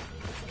in the dip.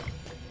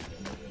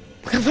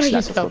 What are you Slap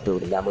off spell? the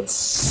building. I'm on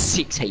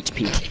 6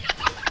 HP.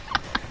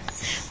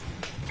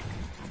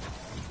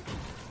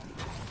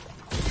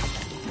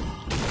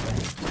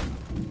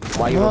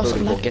 Why are you on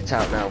building? Well, get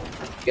out now.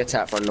 Get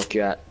out, if I knock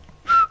you out.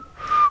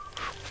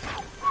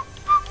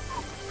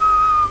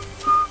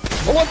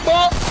 Oh, what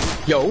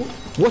the? Yo,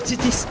 what is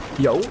this?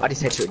 Yo, I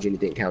just headshotted you and it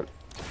didn't count.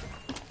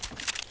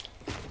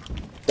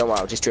 Don't worry,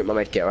 I'll just drink my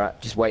medkit, alright?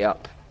 Just wait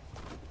up.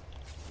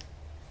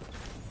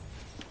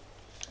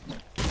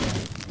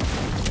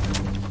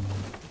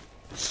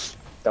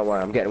 Don't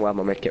worry, I'm getting away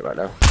with my medkit right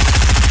now. I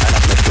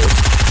have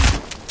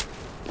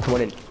medkit. Come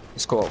on in,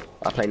 it's cool.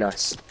 I play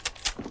nice.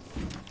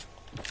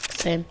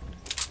 Same.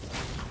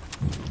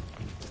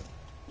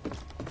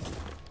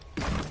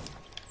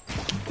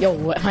 Yo,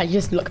 why you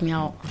just look me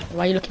out?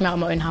 Why are you looking me out of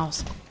my own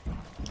house?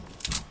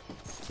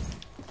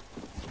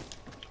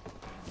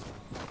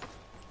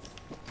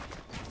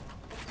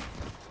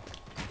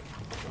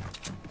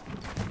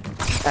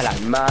 Hello,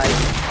 mate.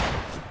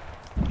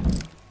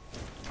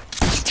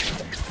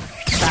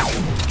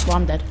 Well,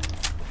 I'm dead.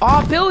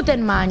 Oh, build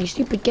then, man, you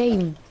stupid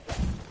game.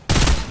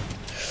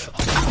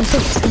 I'm so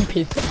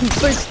stupid. I'm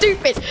so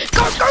stupid.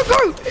 Go, go,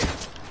 go!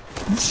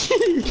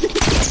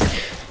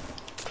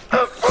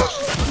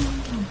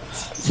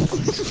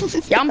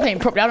 Yeah, I'm playing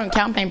properly. I don't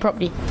care. I'm playing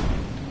properly.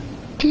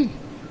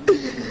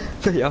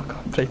 Yeah, I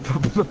can't play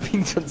proper. My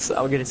ping's on.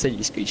 I'm gonna send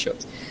you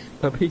screenshots.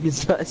 My ping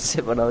is like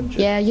 700.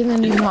 Yeah, you're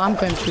gonna know what I'm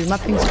going through. My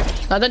ping's.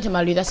 No, don't take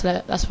my loot.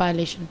 That's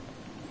violation.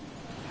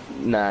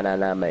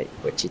 Nah, mate.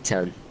 What's your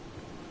turn?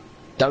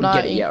 Don't No,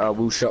 get it yet, or I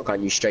will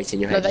shotgun you straight in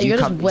your head. No, you're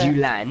just wet. You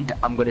land,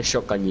 I'm gonna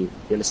shotgun you.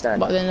 You understand?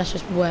 But then that's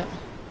just wet.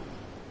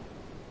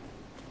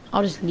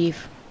 I'll just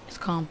leave. It's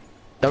calm.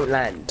 Don't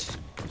land.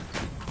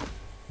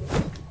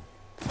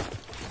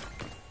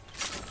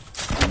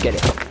 Get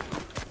it.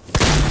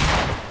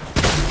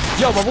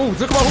 Yo, my walls!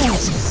 Look at my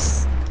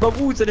walls! My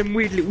walls are them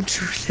weird little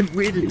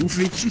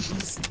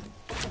things.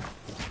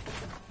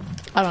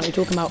 I don't know what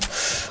you're talking about.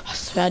 I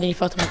swear I nearly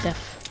fell to my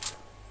death.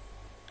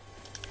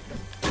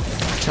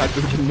 Tried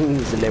building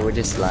walls and they were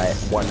just like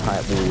one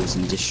height walls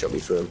and just shot me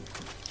through them.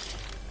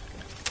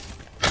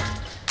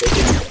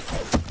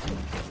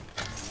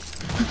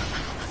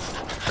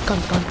 Come,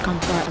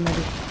 right, I'm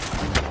ready.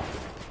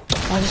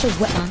 Oh, you're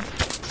so wet, man.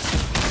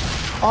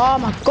 Oh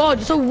my god,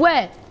 you're so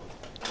wet!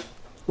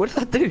 What did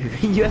I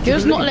do? You're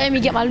just not letting me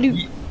get my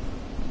loot.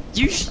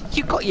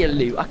 You got your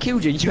loot. I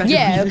killed you.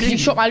 Yeah, because you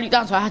shot my loot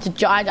down, so I had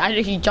to. I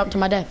literally jumped to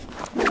my death.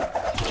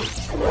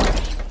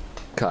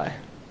 Kai,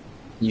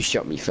 you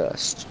shot me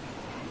first.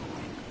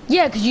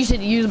 Yeah, because you said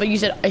but you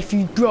said if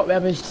you drop me,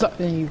 I'm gonna suck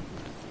than you.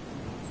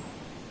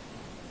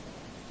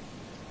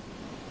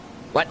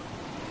 What?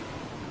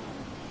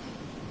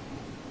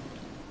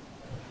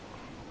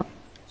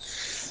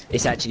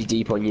 It's actually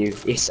deep on you.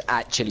 It's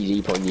actually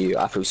deep on you.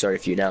 I feel sorry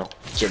for you now.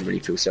 Generally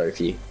feel sorry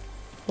for you.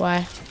 Why?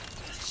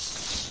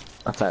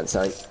 I found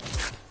something.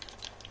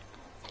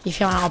 You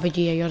found an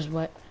RPG, yeah, you're just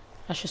wet.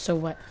 That's just so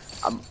wet.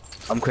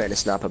 I'm creating a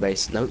sniper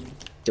base. No.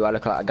 Do I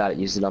look like a guy that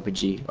uses an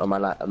RPG? Or am I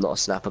like, I'm not a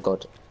sniper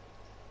god?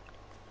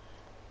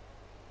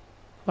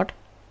 What?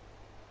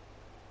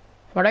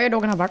 What are you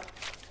talking about?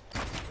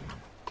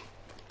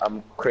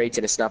 I'm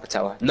creating a sniper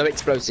tower. No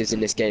explosives in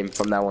this game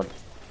from now on.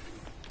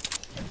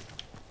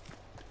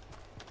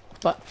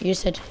 But you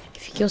said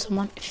if you kill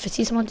someone, if you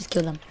see someone, just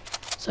kill them.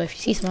 So if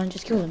you see someone,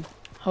 just kill them.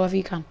 However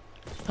you can.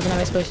 I don't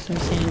have explosives to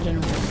saying in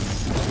general.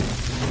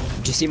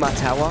 Do you see my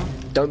tower?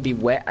 Don't be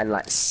wet and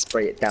like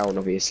spray it down,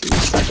 obviously.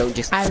 Like, don't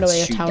just I know where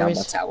your shoot tower down is.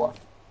 my tower.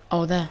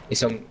 Oh, there.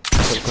 It's on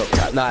clock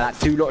tower. No, like,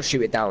 do not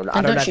shoot it down.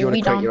 I don't know if you want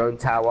to create your own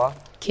tower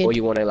Kid. or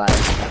you want to like.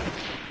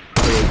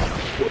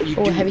 What are you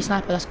doing? Heavy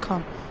sniper, that's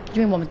calm. What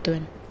do you mean what I'm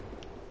doing?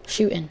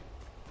 Shooting.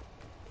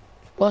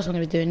 What else am I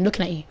gonna be doing?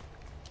 Looking at you.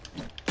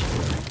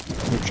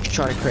 I'm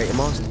trying to create a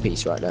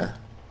masterpiece right now.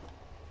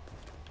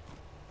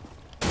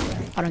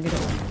 I don't get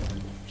it.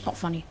 It's not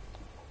funny.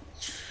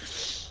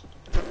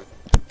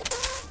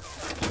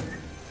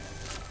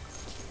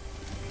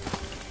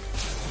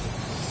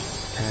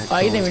 Oh,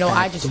 you didn't even know what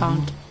I just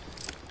found.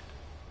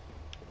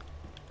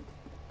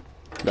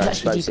 No,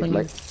 It's actually deep explosive, on you.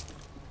 mate.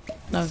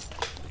 No.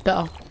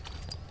 Better.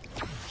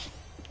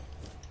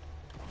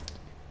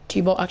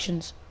 T-bolt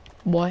actions.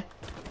 Boy.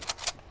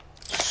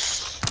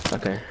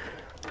 Okay.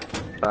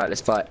 Alright,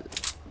 let's fight.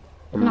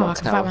 No, I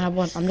can fight when I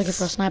want. I'm looking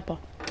for a sniper.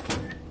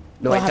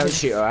 No, wait, don't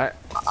shoot, alright?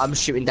 I'm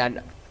shooting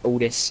down all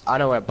this. I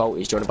know where a bolt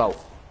is. Do you want a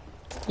bolt?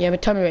 Yeah,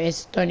 but tell me where it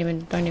is. Don't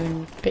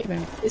even pick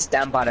me. It's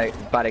down by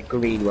the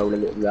green where all the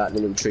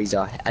little trees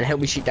are. And help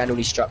me shoot down all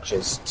these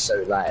structures.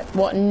 So like.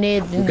 What,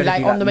 near,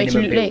 like on the way to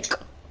Loot Lake?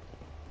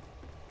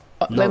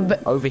 No,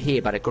 over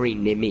here by the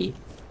green near me.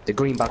 The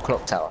green by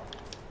Clock Tower.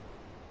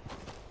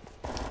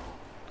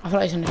 I feel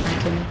like he's gonna try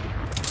and kill me.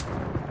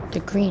 The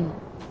green.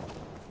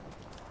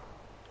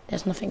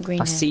 There's nothing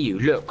green I here. see you.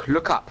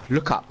 Look up.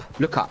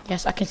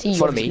 Yes, I can see you.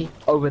 Follow obviously. me.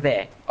 Over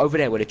there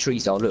where the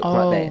trees are. Look,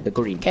 right there, the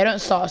green. Okay, don't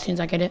start as soon as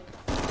I get it.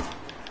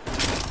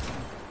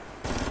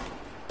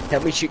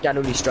 Help me shoot down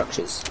all these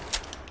structures.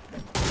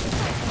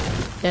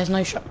 There's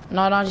no shot.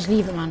 No, just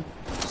leave it, man.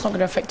 It's not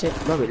gonna affect it.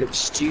 No, it looks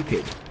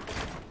stupid.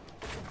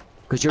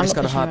 Because you're I'm just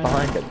not gonna hide pushing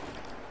behind them.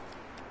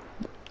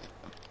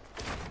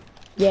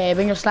 Yeah,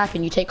 when you're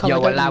slapping, you take cover. Yo,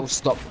 allow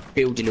stop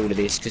building all of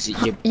this because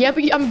you. Yeah,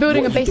 but I'm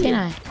building a What are you base, doing?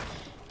 ain't I?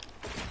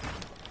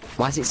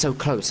 Why is it so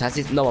close? Has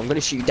it? No, I'm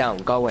gonna shoot you down.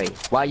 Go away.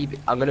 Why are you?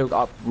 I'm gonna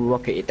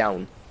rocket it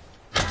down.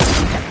 I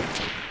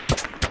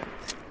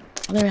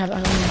don't even have.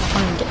 I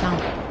can't even get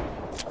down.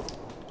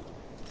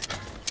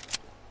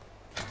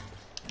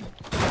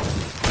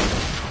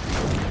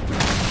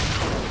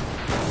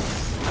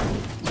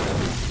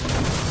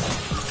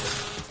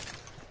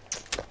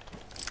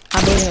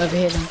 I'm building over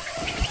here then.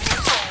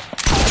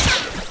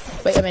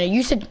 Wait a minute.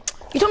 You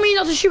told me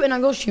not to shoot and I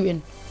go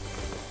shooting.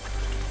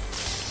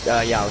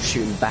 Yeah, I was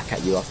shooting back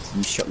at you after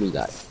you shot me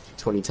like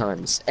 20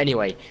 times.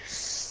 Anyway,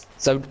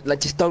 so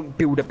like just don't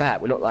build a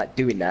bat. We're not like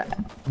doing that.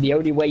 The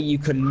only way you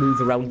can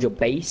move around your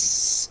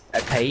base,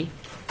 okay,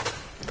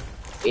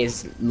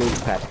 is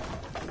launchpad.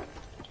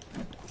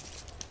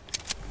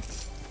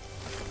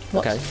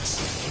 What? Okay.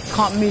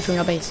 Can't move from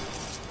your base.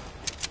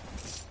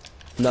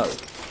 No.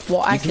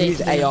 What I You can say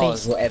use is your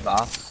ARs, base. whatever,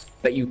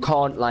 but you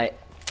can't like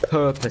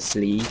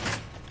purposely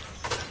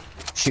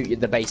shoot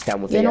the base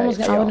down with Yeah, the no one's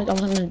gonna. I AR.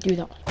 wasn't gonna do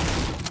that.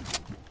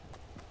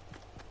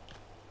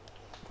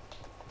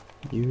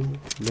 You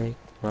make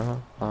my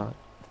heart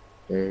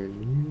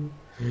and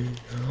you.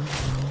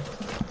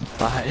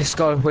 Alright, let's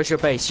go. Where's your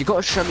base? You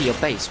gotta show me your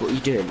base. What are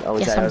you doing? Oh,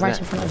 is Yes, that I'm over right there?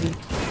 in front of you.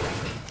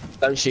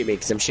 Don't shoot me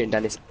because I'm shooting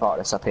down this part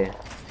that's up here.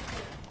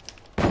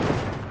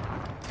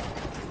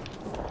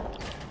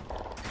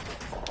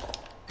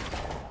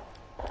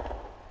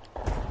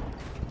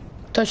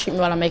 Don't shoot me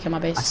while I'm making my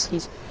base,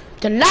 please.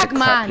 The lag, Crap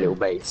man! little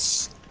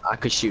base. I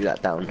could shoot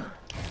that down.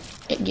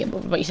 Yeah,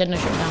 but you said no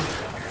shoot down.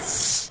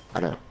 I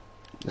know.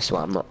 That's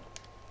why I'm not.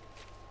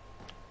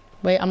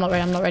 Wait, I'm not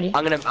ready.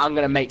 I'm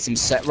gonna make some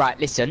right.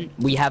 Listen,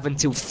 we have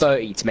until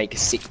 30 to make a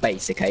sick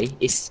base. Okay,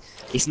 it's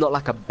not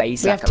like a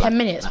base. We like have 10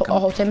 minutes. Like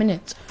Oh, 10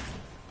 minutes.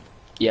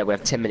 Yeah, we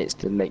have 10 minutes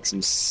to make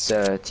some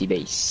 30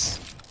 base.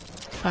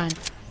 Fine.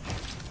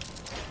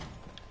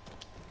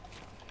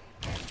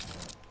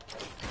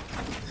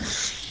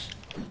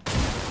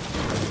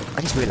 I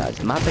just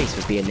realised my base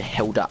was being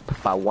held up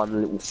by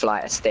one little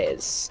flight of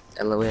stairs.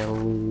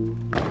 LOL.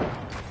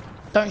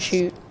 Don't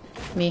shoot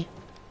me.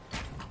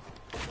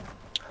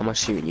 How am I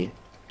shooting you?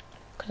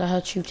 Because I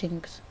heard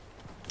shootings.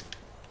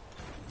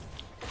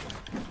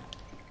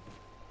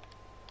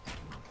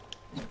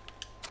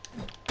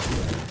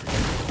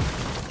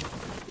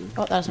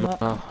 Oh, that's not.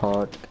 My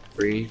heart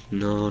breathe.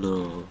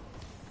 No.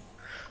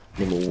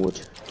 Need more wood.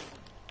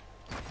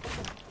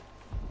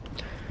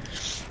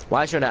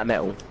 Why is you run out of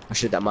metal? I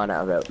should have mine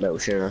out of metal,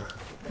 shouldn't I?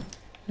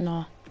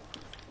 No.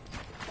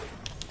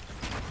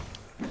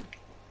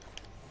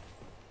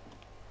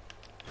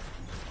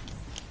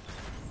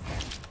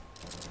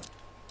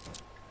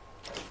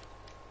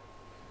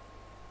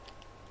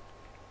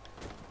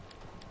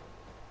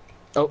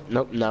 Oh,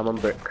 nope, now I'm on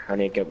brick. I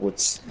need to get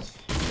woods.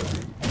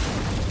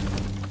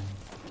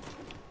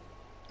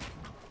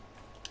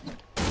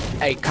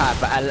 Hey, Kai,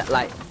 but I,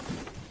 like,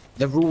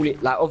 the rule,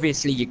 like,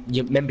 obviously,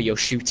 you remember you're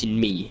shooting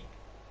me,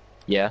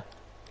 yeah?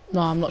 No,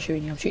 I'm not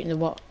shooting you. I'm shooting the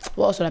what?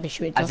 What else would I be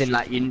shooting? As in,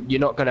 like, you're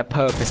not gonna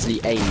purposely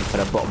aim for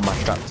the bottom of my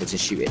structure to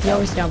shoot it Yeah, down.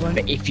 obviously I won't.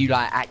 But if you,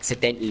 like,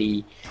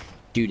 accidentally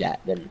do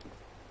that, then...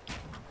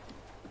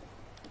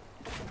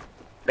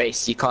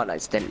 But you can't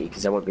accidentally,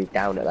 because I won't be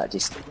down at that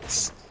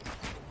distance.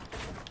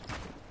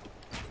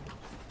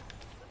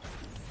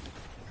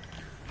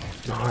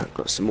 Alright,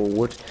 got some more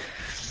wood.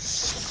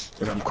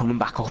 And I'm coming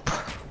back up.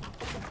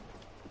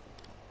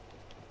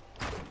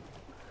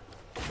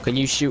 Can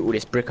you shoot all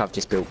this brick I've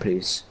just built,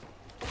 please?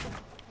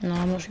 No,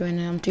 I'm not shooting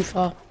it. I'm too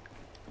far.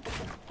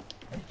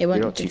 It won't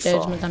You're not do too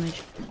loads far. more damage.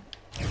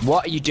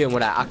 What are you doing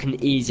with that? I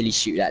can easily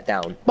shoot that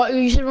down. But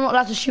you said we're not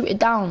allowed to shoot it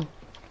down.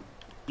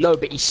 No,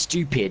 but he's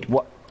stupid.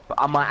 What?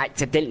 I might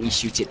accidentally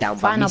shoot it down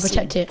by Fine, I'll missing.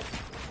 protect it.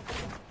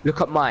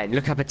 Look at mine.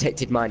 Look how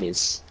protected mine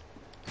is.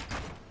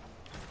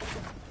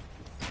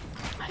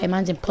 Hey,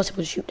 mine's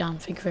impossible to shoot down.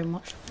 Thank you very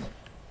much.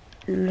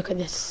 Look at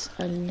this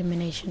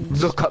elimination.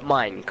 Look at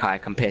mine, Kai,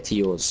 compared to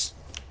yours.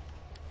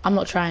 I'm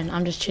not trying.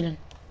 I'm just chilling.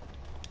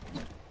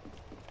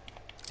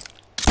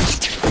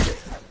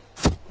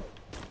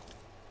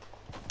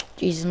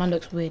 Jesus, mine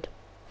looks weird.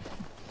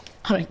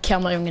 I don't care.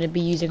 I'm not even going to be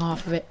using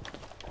half of it.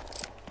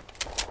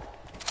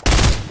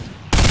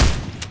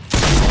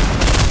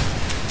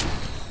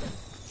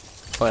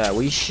 Oh, yeah, what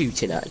are you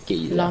shooting at,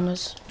 geezer?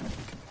 Llamas.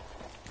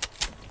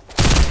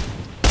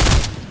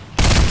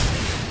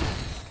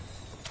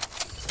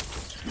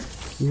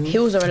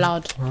 Heals are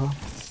allowed.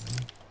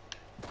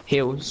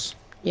 Heals?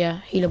 Yeah,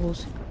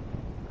 healables.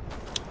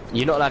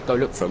 You're not allowed to go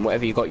look for them.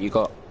 Whatever you got, you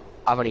got.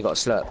 I've only got a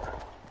slurp.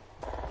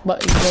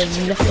 But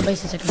you left the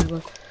base a second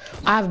ago.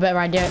 I have a better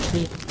idea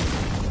actually.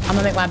 I'm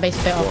gonna make my base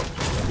better. What?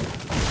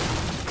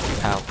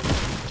 How?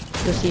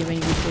 You'll see when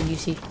you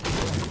see.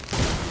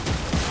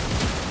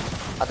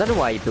 I don't know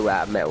why you built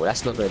out of metal.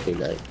 That's not gonna do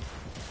nothing.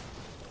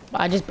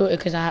 But I just built it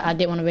because I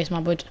didn't want to waste my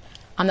wood.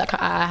 I'm that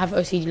I have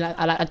OCD. Like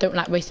I don't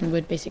like wasting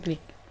wood basically.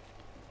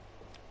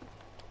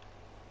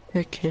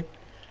 Okay.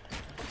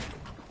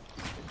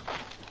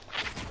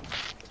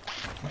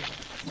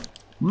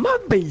 My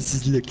base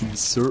is looking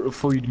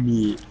certified,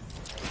 mate.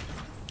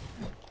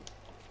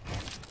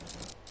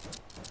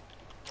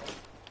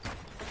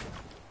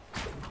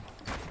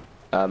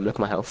 Look at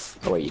my health.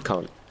 Oh wait, you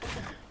can't.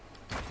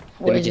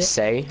 Let me just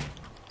say,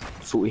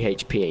 40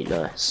 HP ain't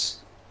nice.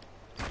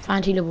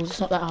 Find healables. It's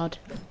not that hard.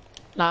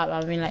 Like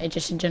I mean, like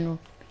just in general.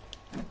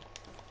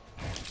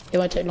 It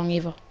won't take long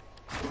either.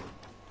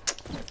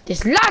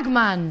 This lag,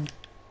 man.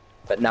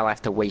 But now I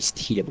have to waste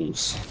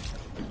healables.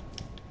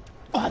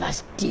 Oh,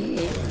 that's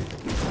deep.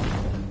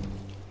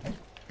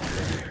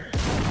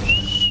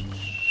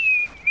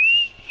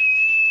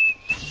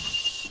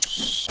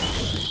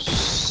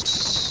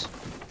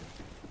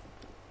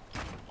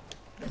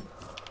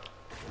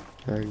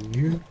 And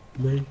you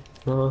make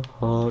my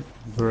heart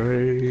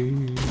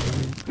break.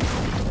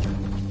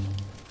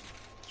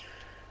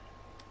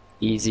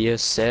 Easier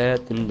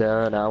said than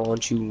done. I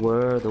want you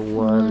were the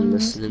one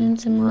listening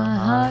to my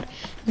heart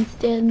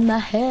instead of my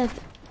head.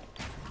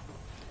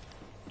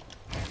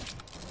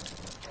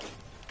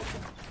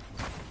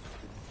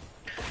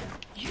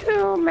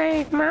 You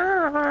make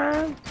my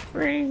heart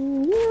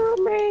ring. You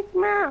make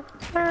my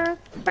heart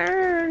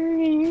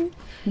burn.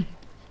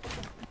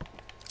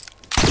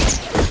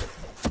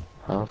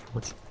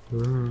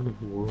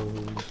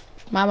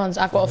 My one's.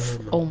 I've got.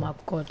 Oh my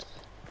god.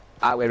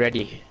 Ah, we're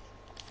ready.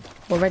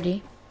 We're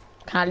ready.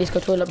 Can I at least go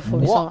to toilet before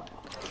we What? start?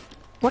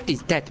 What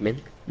is that,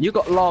 man? You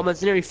got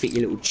llamas and everything,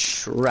 you little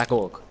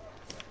tragog.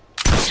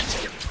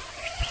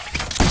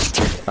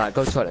 Alright,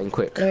 go toilet and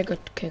quick. Let me go.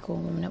 Okay, cool.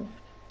 1 minute.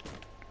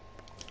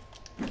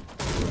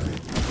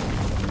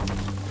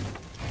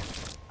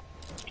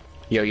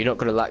 Yo, you're not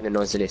gonna like the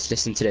noise of this.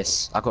 Listen to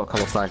this. I gotta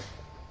come offline.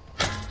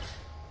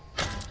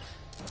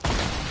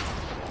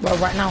 Well,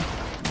 right now.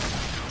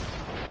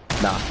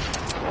 Nah.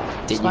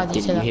 Didn't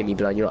you hear me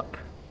blowing you up?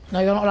 No,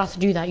 you're not allowed to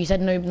do that. You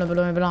said no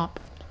blowing up.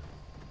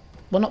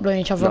 We're not blowing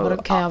each other up. I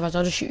don't care. Otherwise,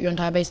 I'll just shoot your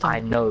entire base down. I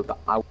know, but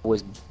I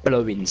was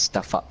blowing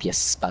stuff up. You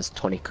spaz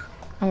tonic.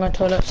 I'm going to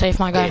toilet. Save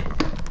my guy.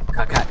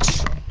 I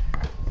catch.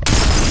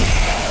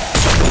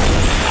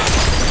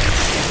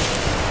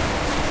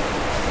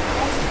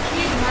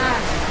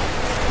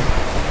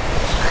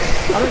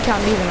 I don't care.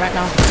 I'm leaving right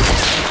now.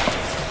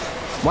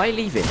 Why are you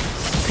leaving?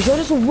 Because you're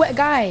just a wet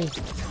guy.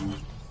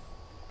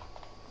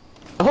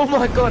 Oh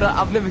my god,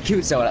 I've never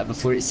killed someone like that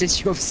before. It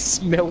says you've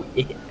smelt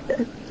it.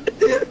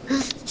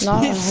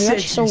 No, you're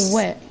actually so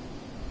wet.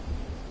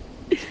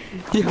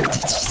 Yo, did you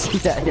see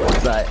that? It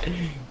was like,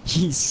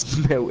 he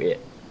smelt it.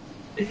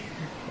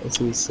 That's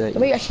insane. The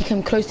way you actually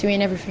came close to me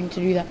and everything to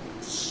do that.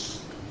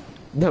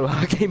 No,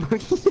 I came on.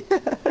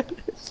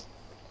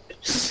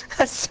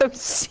 That's so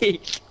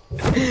sick.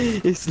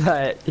 It's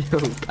like, yo,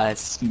 I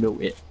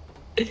smelt it.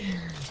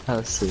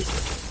 How sick.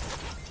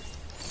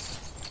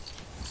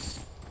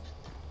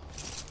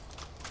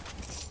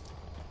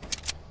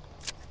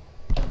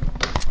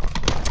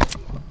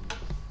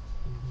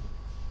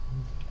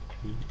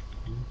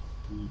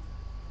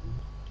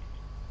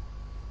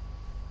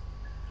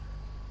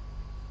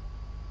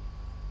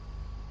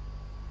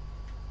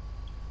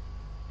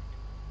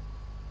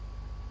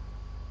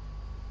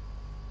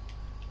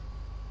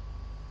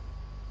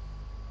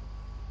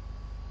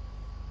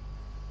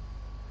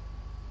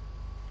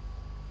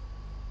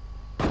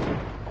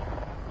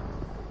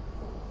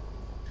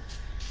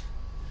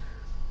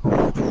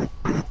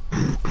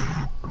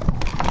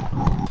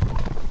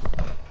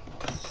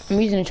 I'm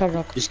using a chug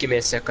jug. Just give me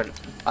a second.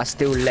 I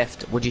still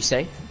left. What'd you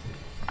say?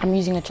 I'm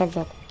using a chug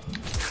jug.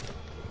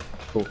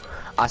 Cool.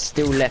 I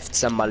still left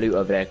some of my loot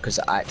over there because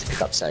I had to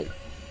pick up something.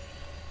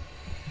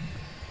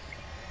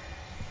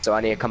 So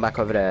I need to come back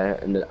over there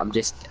and I'm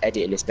just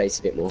editing this base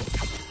a bit more.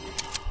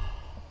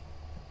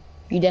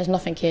 There's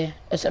nothing here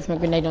except for a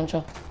grenade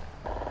launcher.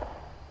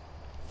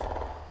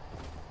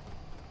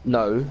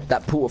 No,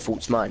 that portal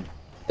fault's mine.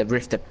 The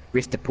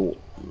rifter port,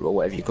 or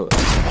whatever you call it.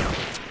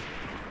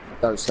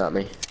 Don't start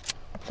me.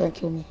 Don't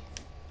kill me.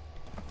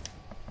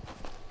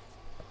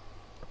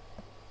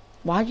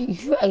 Why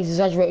did you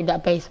exaggerated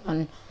that base,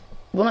 man?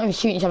 We're not even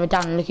shooting each other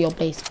down and look at your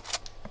base.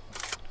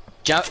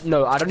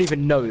 No, I don't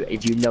even know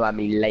if you know how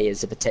many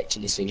layers of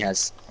protection this thing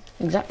has.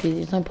 Exactly,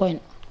 there's no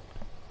point.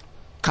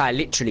 Kai,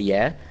 literally,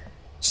 yeah?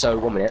 So,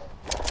 1 minute.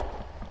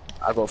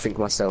 I gotta think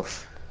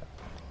myself.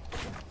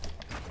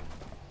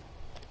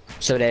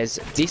 So there's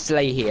this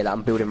layer here that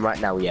I'm building right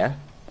now, yeah?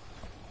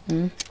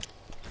 Hmm?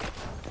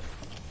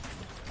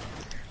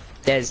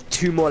 There's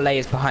 2 more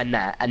layers behind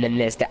that, and then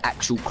there's the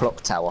actual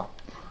clock tower.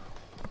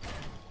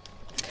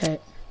 Okay.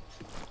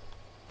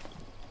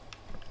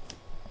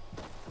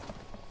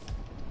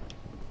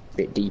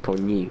 Bit deep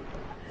on you.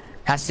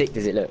 How sick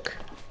does it look?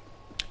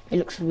 It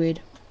looks weird.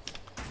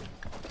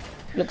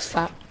 It looks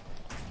fat.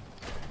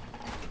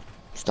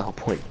 That's the whole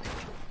point.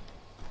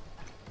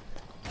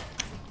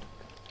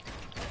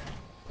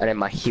 And then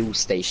my heal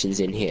station's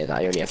in here that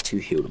I only have 2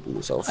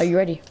 healables of. Are you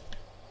ready?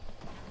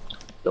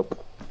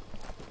 Nope.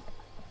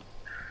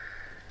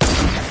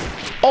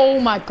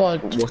 Oh my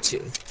god.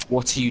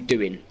 What are you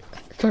doing?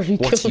 Sorry,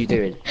 What are you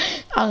doing?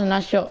 That was a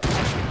nice shot.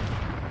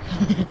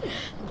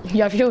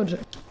 You have shield?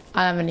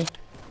 I have any.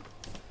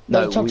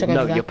 No,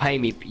 No, you're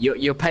paying me.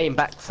 You're paying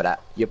back for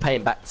that. You're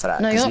paying back for that.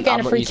 No, you're not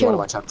getting a free kill. kill. One of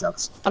my chug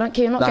jugs. I don't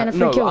care, you're not getting a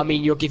free kill. No, I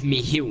mean you're giving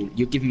me heal.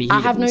 You're giving me heal.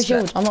 I have no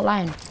shield, I'm not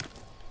lying.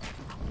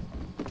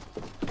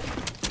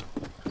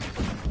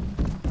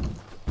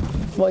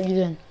 What are you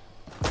doing?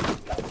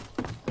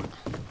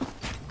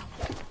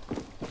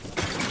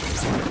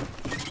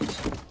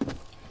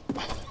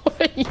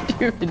 What are you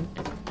doing?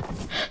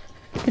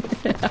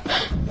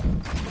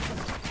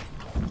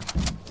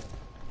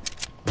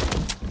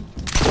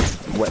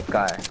 Wet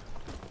guy.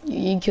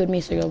 You killed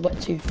me, so you're wet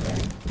too.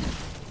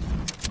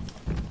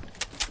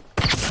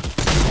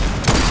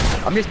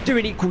 I'm just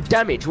doing equal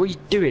damage. What are you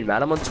doing,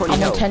 man? I'm on 20 I'm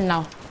health. on 10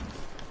 now.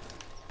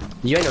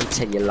 You ain't on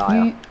 10, you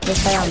liar.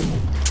 Yes, I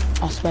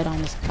am. I swear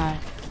down this guy.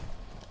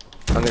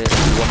 I'm gonna do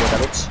 1 more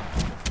damage.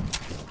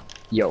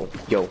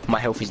 Yo, my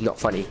health is not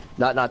funny.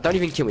 No, don't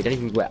even kill me. Don't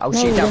even wet. I'll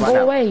shoot you down right go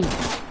now. away.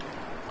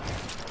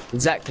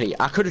 Exactly.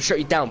 I could have shot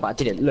you down, but I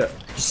didn't. Look.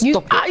 You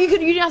Stop it. you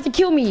didn't have to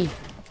kill me.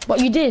 But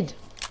you did.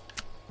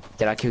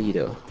 Did I kill you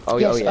though? Oh,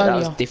 Yes, oh yeah, that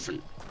was earlier.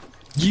 different.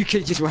 You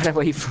could just run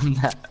away from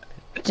that.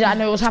 Did I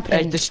know what was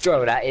happening?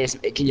 Destroy that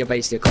is making your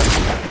base look like.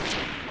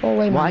 Go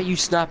away, man. Why are you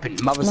sniping?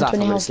 Mother's I'm life, on I'm 20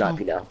 gonna health snipe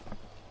you now.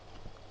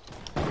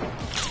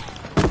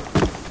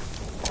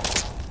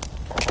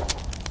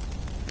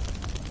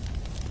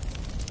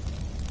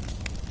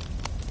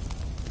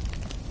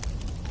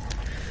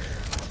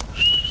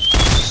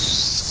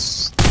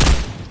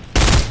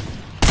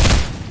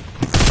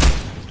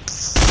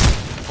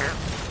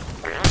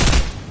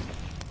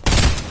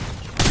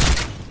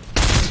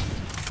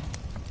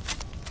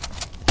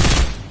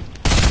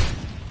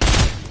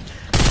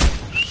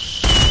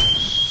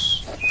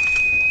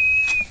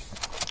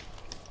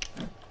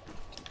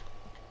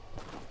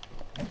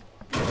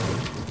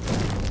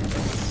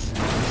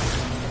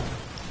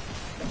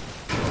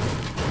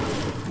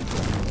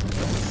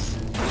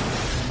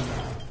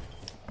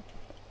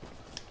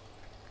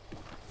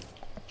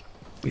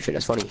 You think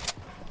that's funny?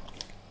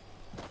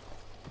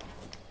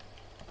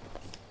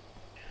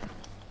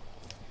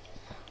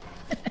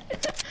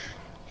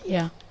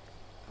 Yeah.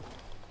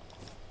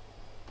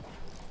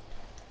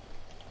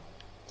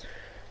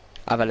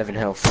 I have 11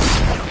 health.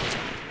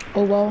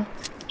 Oh well.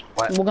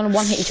 What? We're gonna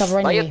one hit each other Why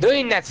anyway. you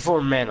doing that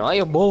for, man? Why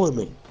you bullying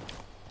me?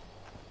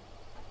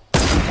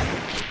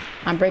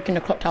 I'm breaking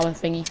the clock tower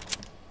thingy.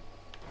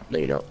 No,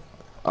 you're not.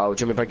 Oh,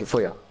 do you want me to break it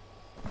for you?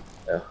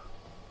 Yeah.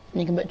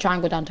 You can put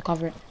triangle down to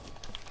cover it.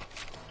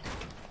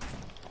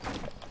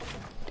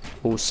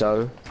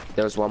 Also,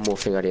 there was one more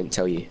thing I didn't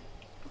tell you.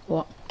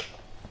 What?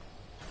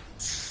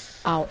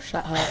 Ouch,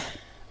 that hurt.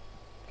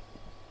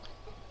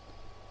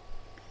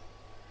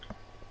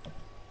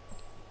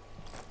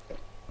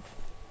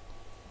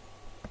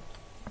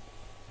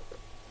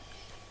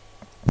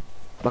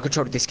 My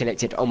controller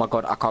disconnected. Oh my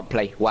god, I can't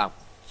play. Wow.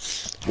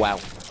 Wow.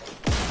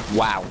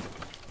 Wow.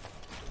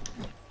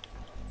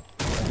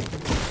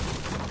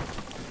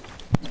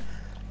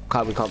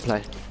 Kyle, we can't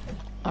play.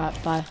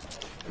 Alright, bye.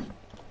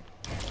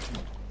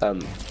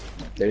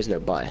 There is no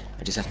bye.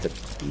 I just have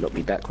to not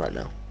be back right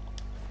now.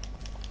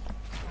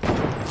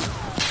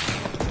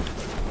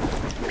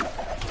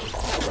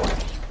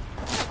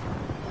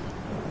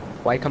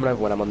 Why are you coming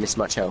over when I'm on this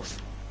much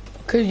health?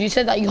 Cause you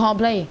said that you can't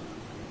play.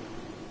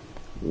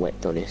 Wet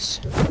Donis.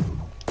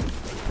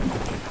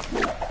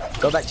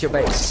 Go back to your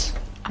base.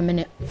 I'm in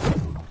it.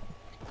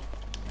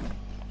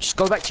 Just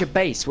go back to your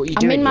base. What are you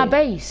I'm doing in my here?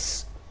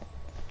 base.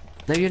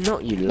 No, you're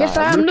not, you lie. Yes,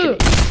 I am, looking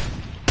look. at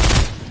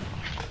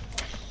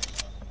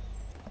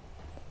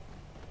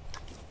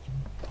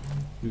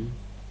you.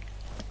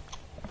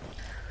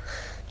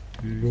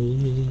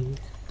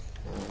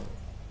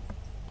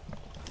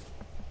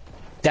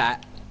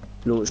 That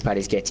launchpad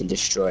is getting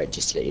destroyed,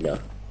 just to let you know.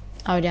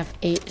 I already have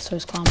 8, so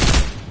it's calm.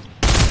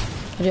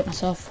 I do it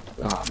myself.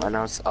 Oh man,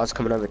 I was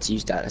coming over to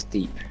use that. That's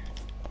deep.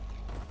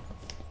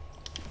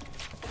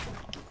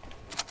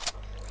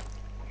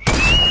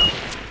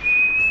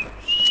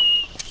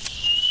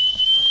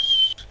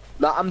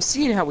 Like, I'm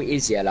seeing how it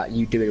is, yeah. Like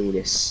you doing all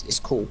this, it's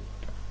cool.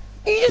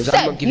 You just 'Cause I'm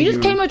said, not giving you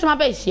just you- came over to my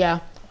base, yeah?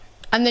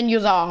 And then you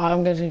was like, oh,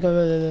 I'm gonna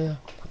go,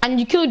 and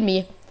you killed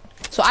me.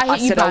 So I hit I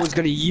you said back. I was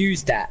gonna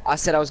use that. I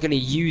said I was gonna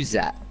use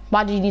that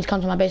Why did you need to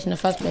come to my base in the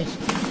first place?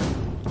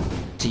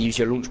 to use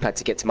your launchpad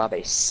to get to my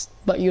base.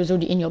 But you was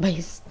already in your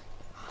base.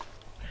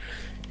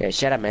 Yeah,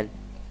 shut up, man.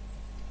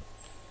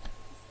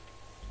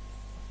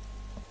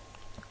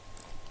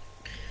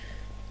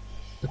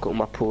 Look at all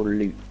my poor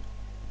loot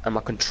and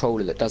my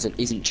controller that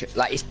isn't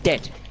like it's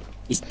dead.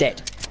 It's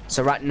dead.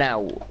 So right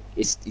now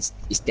it's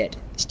dead.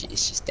 It's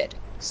just dead.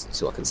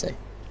 That's all I can say.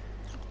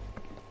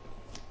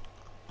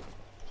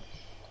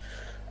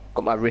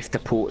 Got my Rifter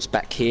ports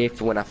back here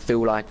for when I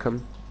feel like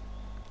them.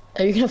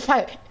 Are you gonna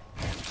fight?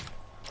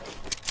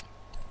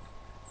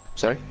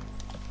 Sorry?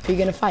 Are you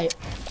gonna fight?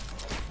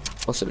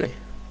 Possibly.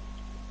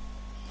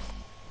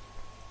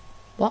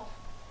 What?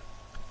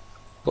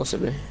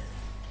 Possibly.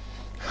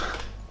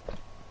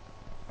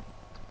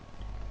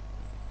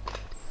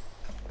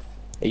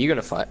 Are you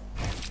gonna fight?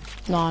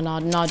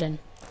 No, then.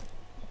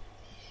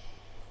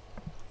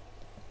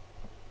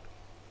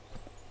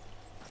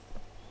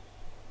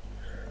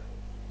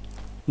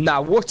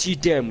 Now, what are you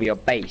doing with your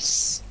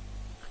base?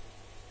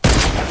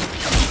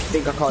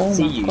 Think I can't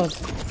see you? God.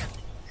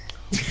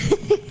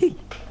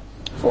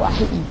 Thought I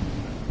hit you.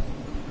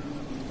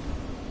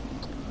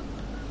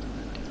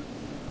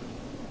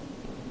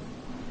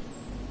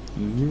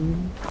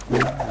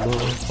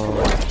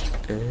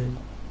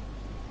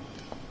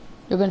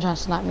 You're gonna try to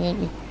snipe me, ain't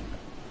you?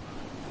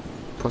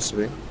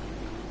 Possibly.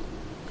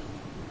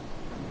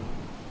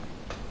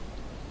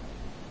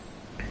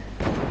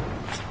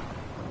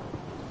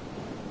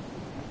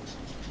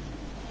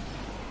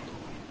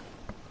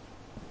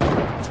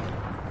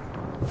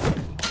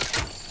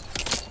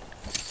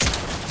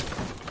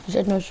 You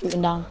said no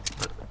shooting down.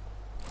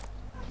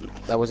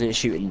 I wasn't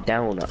shooting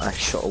down, I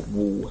shot a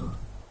wall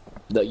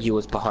that you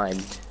was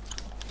behind.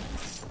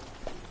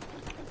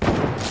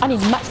 I need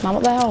mats, man.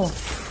 What the hell?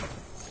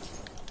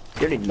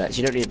 You don't need mats,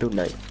 you don't need a build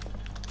night.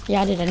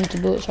 Yeah, I did. I need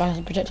to build it so I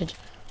can protected.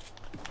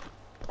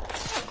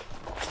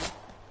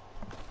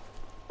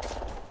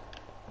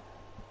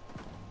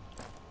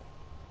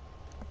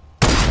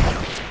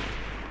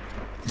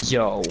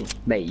 Yo,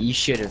 mate, you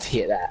should have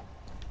hit that.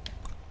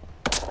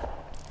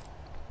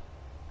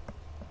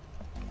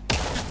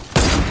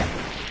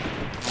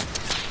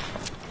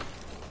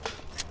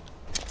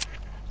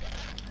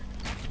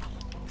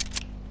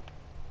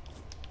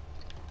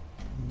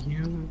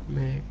 You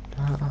make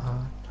my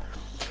heart.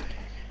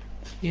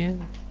 You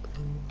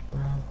make my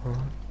heart.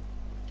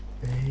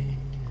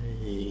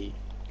 Baby.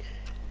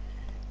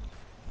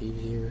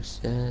 You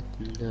said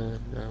that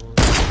I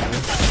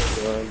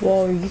was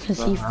Whoa, you can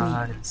see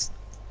through me.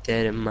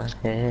 dead in my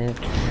head.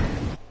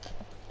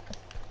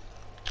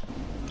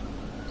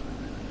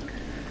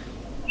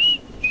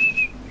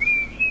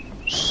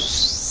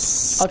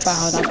 I'll try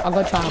hard. I'll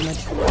go try hard mode.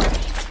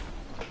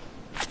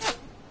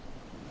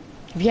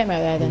 If you get me out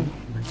there, then.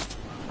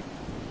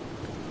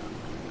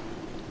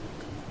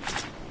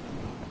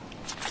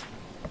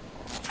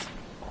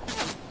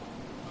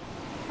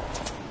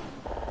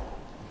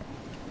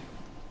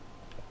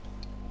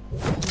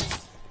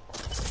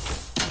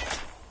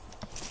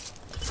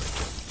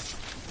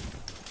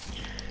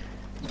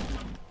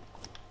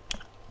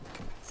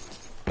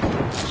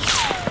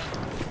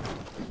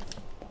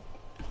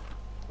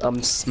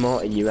 I'm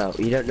smarting you out.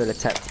 You don't know the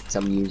tactics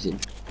I'm using.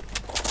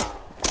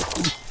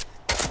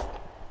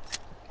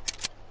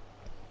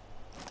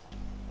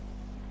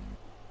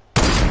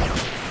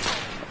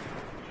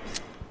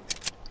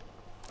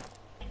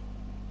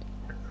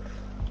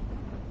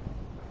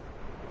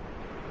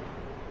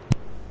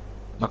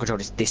 My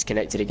controller's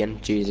disconnected again.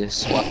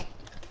 Jesus. What?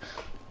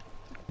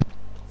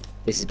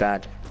 This is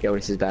bad. Yo,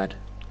 this is bad.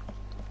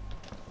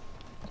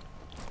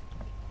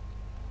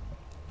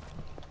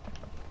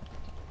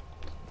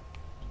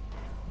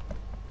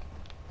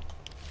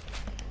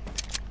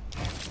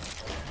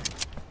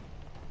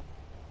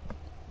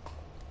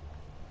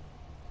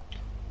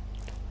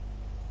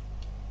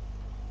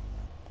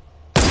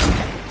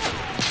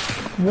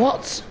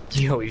 What?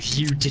 Yo, if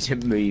you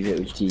didn't move, it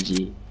was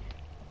GG.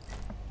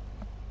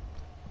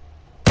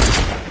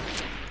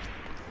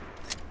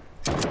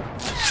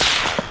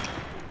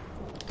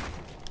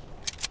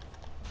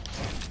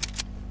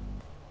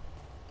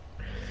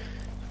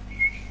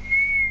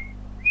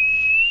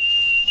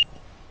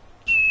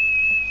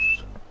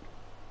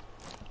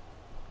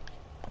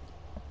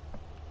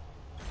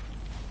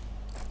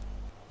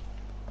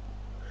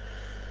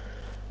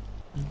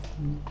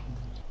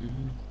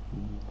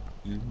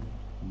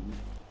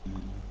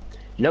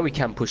 No, we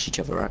can push each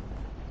other, right?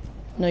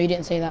 No, you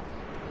didn't say that.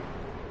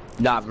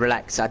 Nah,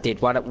 relax. I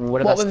did. What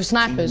What, with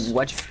snipers?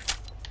 What?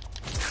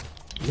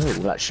 No,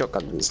 like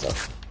shotguns and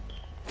stuff.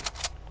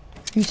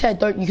 You said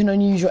don't. You can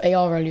only use your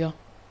AR earlier.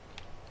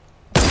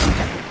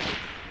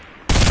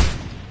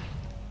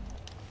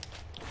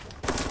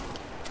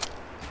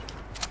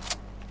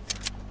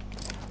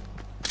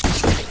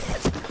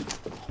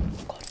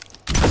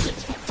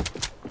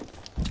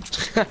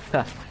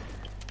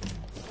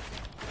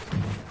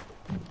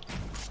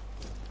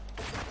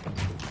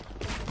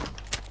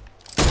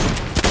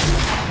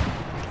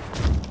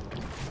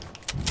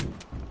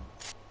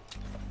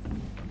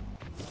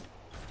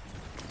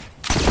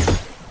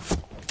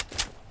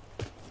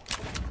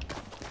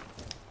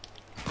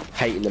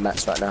 Hating the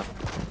maps right now.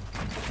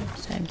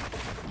 Same.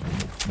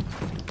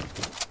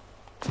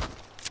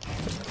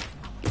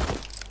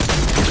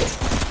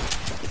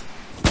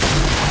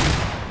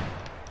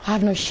 I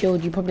have no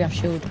shield. You probably have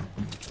shield.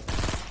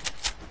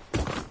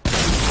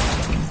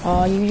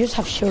 Oh, you just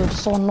have shield.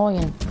 So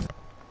annoying.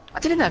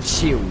 I didn't have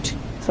shield.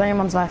 It's only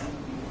one's life.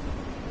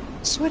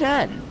 Swear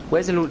down.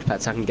 Where's the launch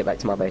pad so I can get back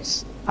to my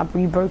base?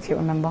 You broke it,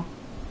 remember?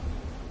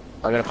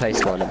 I'm gonna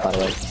place one, by the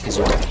way, because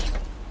you're...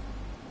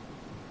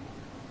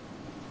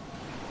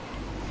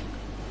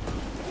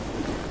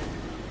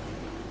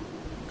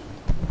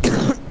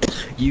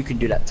 You can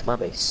do that to my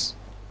base.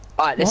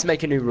 Alright, let's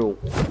make a new rule.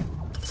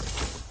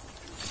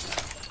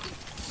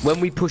 When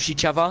we push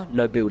each other,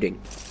 no building.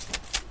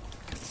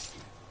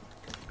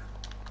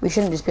 We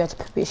shouldn't just be able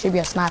to. It should be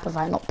a sniper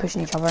fight, not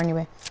pushing each other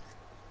anyway.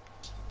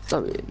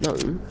 No.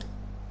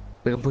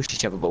 We can push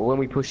each other, but when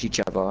we push each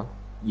other,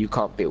 you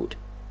can't build.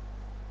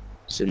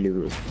 It's a new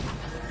rule.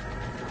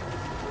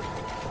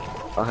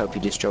 I hope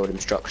you destroy them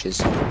structures.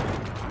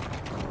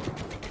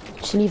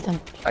 Just leave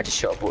them. I just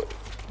shot a boy.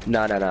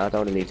 No, I don't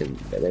want to leave them.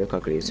 They look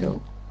ugly as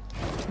hell.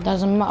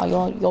 Doesn't matter,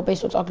 your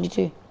base looks ugly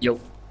too. Yo,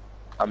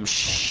 I'm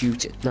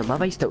shooting. No, my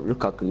base don't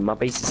look ugly. My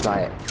base is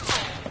like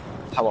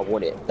how I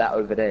want it. That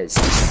over there is.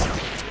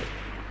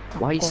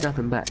 Why are you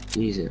snapping back?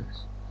 Jesus.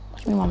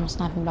 What do you mean I'm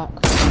snapping back?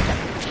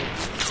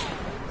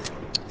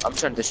 I'm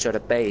trying to destroy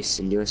the base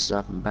and you're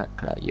snapping back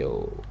like,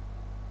 yo.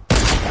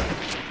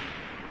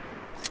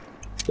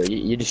 Yo,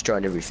 you're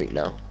destroying everything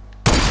now.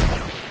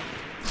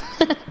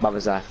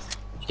 Mother's eye.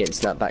 You're getting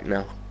snapped back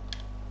now.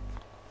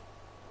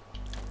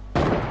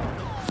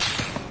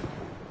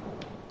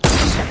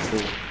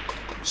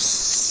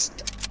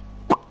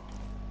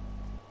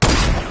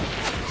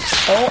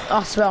 Oh,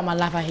 I swear on my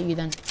life I hit you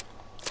then.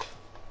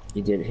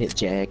 You didn't hit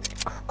Jack.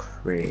 Oh,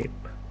 crap.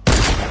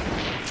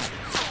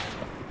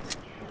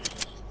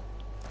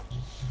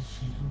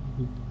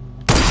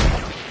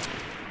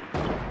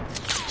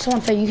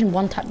 Someone say you can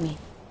one-tap me.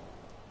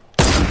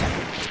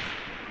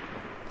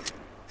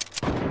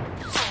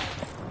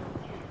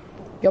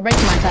 You're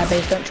breaking my entire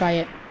base, don't try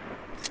it.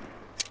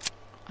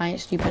 I ain't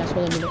stupid, that's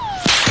what I do.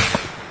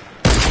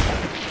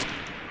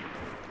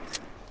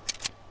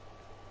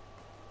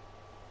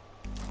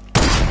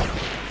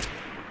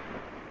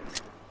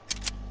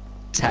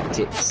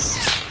 Tactics.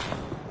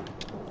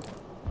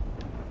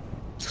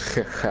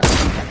 I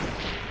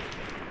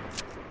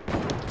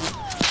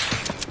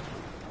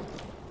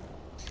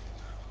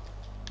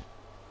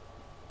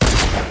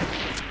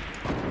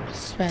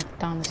swear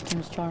down, this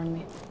game's jarring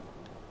me.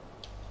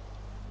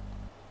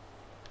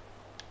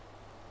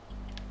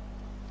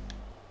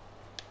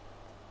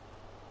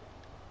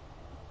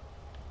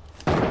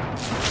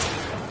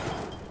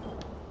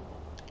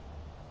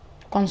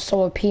 Gone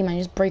so OP, man,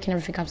 just breaking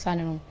everything I'm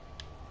standing on.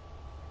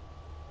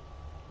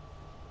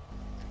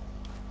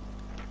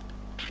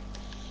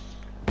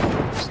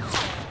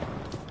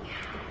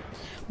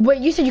 Wait,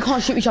 you said you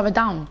can't shoot each other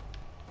down.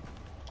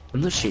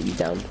 I'm not shooting you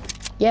down.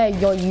 Yeah,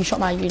 you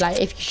shot my, like,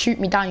 if you shoot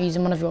me down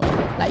using one of your,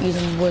 like,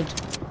 using wood,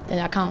 then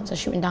that counts as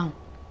shooting down.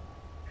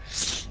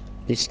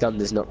 This gun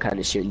does not count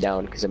as shooting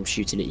down because I'm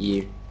shooting at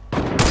you. You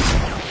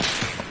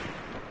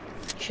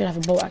should have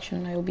a bolt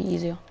action, it'll be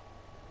easier.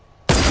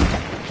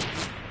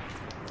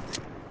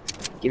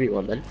 Give me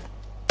one then.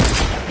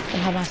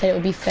 And how I said it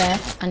would be fair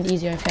and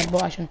easier if you had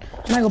bolt action.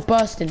 Oh my god,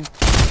 bursting.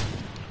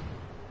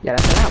 Yeah,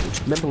 that's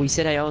allowed. Remember we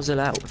said AR's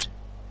allowed.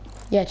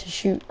 Yeah, to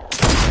shoot.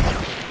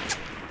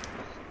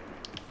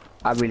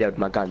 I reload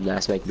my gun,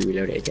 that's making me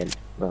reload it again.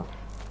 Well.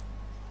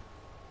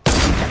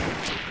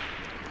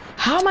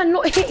 How am I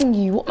not hitting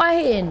you? What am I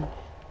hitting?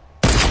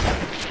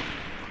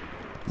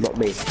 Not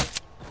me.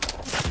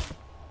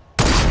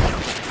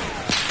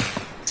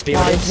 To be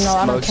honest, No,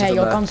 I don't most care, of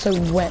your them are- gun's so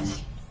wet.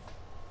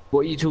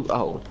 What are you talking?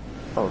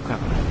 Oh crap.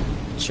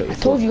 Show you I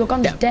told you your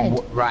gun's dead.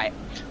 Right.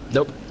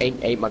 Nope,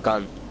 ain't my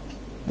gun.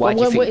 Why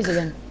do you think? What is it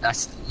then?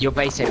 That's your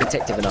base ain't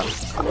protective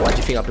enough. Why do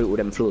you think I built all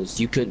them floors?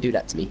 You couldn't do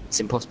that to me. It's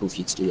impossible for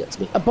you to do that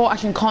to me. A bolt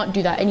action can't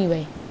do that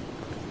anyway.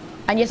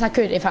 And yes, I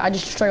could if I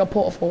just destroy a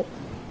portal fort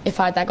if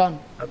I had that gun.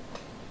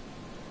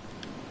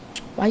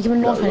 Why are you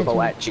giving No, North your Hand to bolt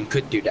me? action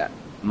could do that.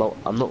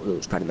 I'm not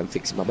launch padding, I'm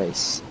fixing my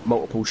base.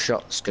 Multiple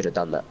shots could have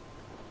done that.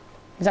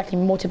 Exactly,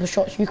 multiple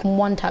shots. You can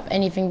one tap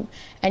anything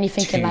in like any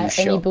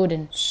shots.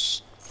 building.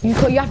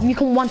 You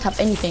can one tap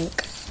anything.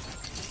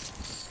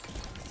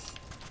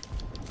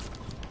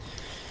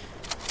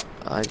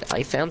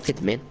 I found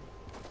it, man.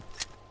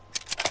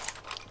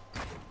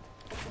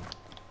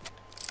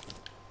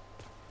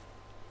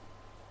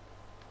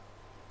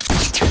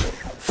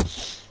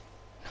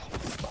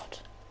 God.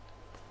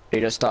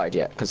 You not started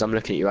yet, because I'm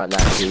looking at you right now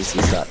to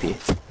easily slap you.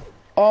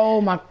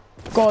 Oh my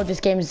god, this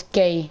game is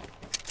gay.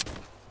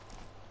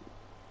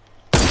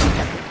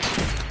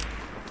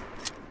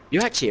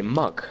 You're actually a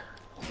mug.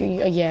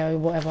 Yeah,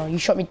 whatever. You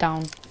shot me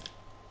down.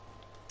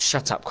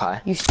 Shut up,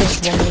 Kai. You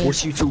stiffed on me.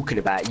 What are you talking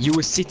about? You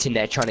were sitting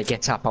there trying to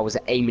get up. I was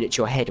aiming at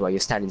your head while you're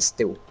standing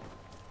still.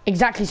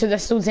 Exactly, so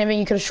that's still the same thing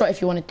you could have shot if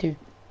you wanted to.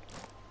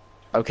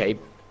 Okay,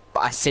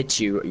 but I said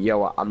to you,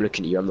 yo, I'm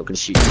looking at you, I'm not going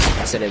to shoot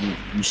you. So then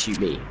you shoot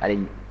me, and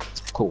then,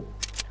 cool.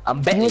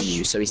 I'm betting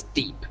you, so it's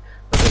deep.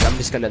 Because I'm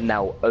just going to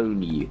now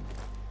own you.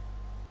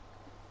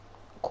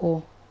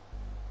 Cool.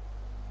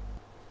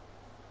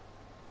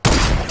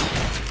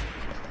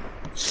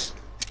 It's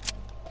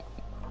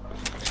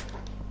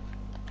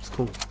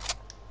cool.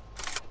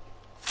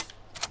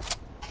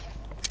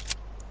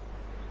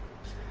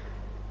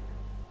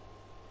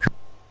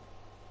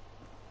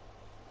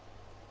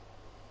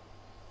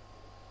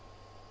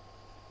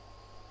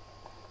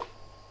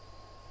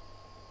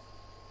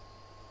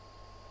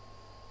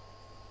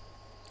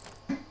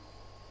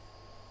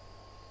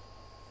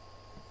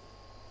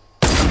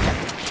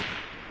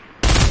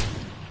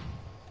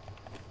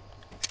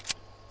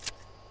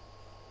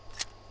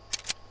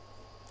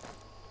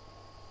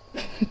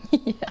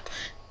 Yeah.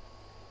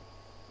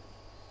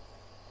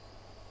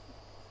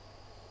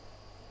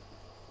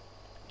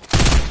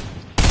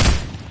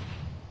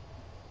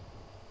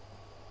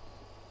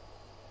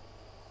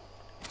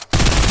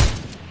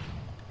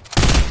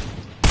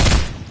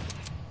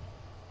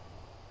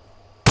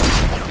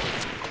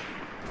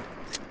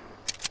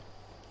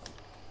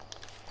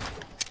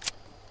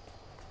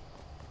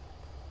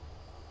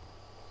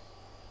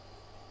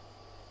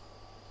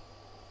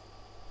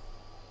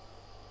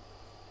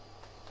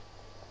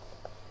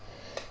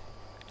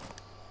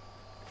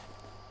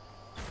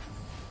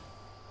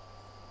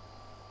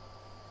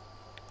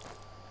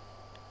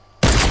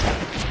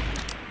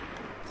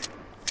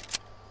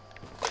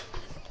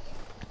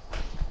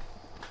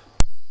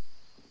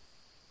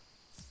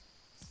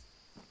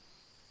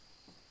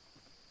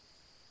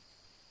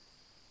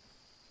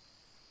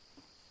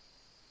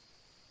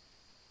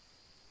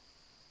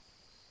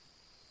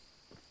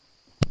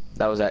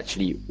 That was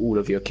actually all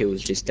of your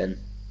kills just then.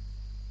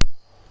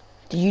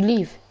 Did you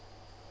leave?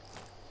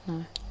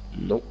 No.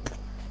 Nope.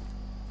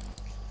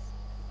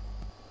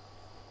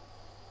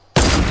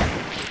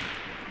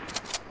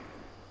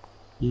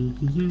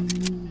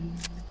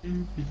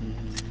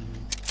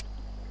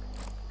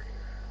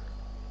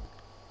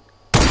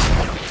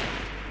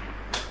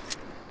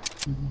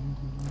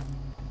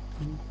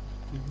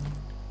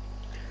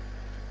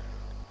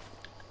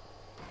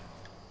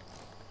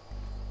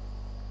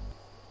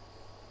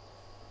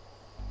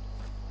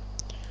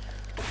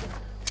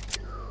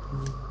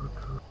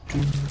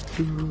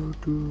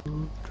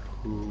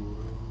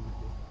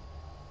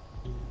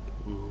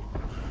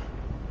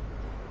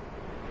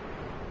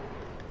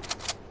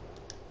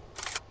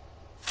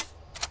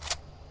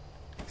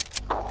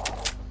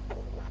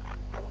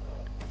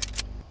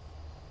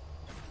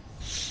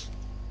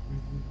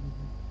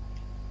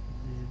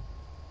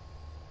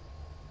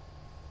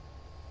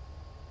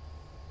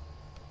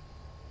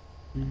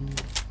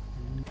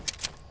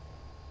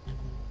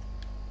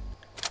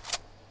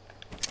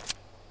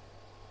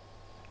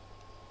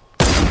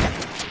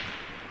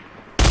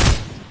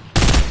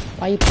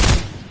 Why are you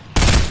pushing?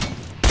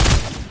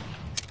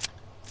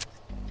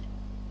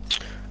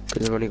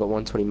 Because I've only got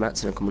 120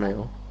 mats and I'm coming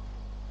out.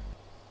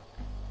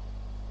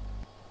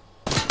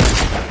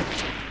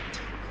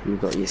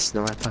 You've got your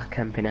sniper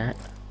camping out,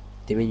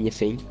 doing your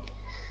thing.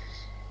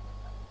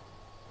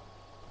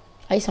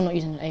 At least I'm not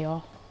using an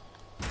AR.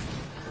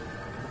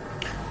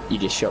 You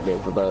just shot me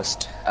with a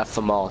burst. A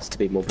FAMAS to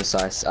be more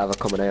precise. I have a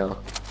common AR.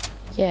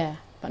 Yeah,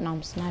 but now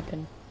I'm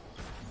sniping.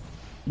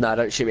 No,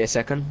 don't shoot me a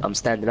second. I'm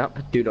standing up.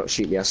 Do not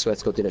shoot me. I swear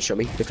to God, do not shoot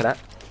me. Look at that.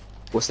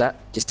 What's that?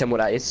 Just tell me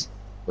what that is.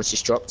 What's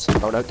just dropped?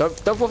 Oh no, don't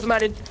fall off the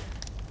mountain.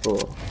 Oh,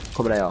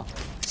 common AR.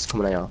 It's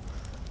common AR.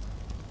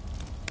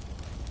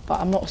 But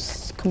I'm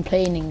not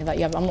complaining that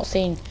you have. I'm not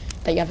saying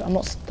that you have. I'm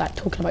not like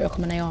talking about your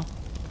common AR.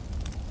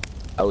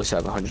 I also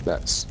have 100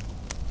 mats.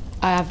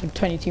 I have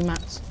 22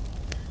 mats.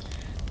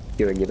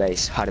 You're in your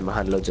base, hiding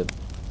behind loads of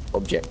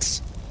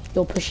objects.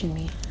 You're pushing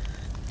me.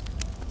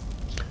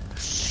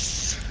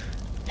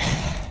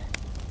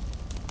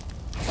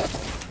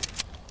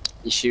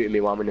 You're shooting me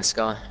while I'm in the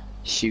sky.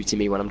 Shooting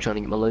me when I'm trying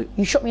to get my loot.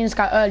 You shot me in the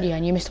sky earlier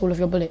and you missed all of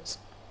your bullets.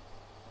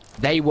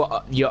 They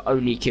were your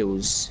only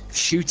kills.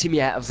 Shooting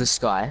me out of the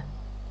sky.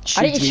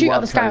 I didn't shoot out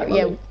of the sky.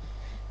 Yeah.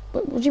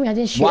 What do you mean I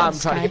didn't shoot while out I'm of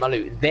the trying sky? to get my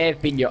loot.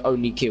 They've been your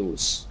only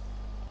kills.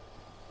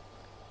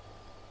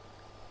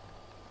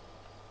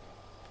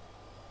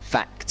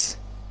 Fact.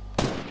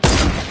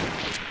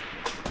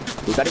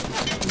 You got it?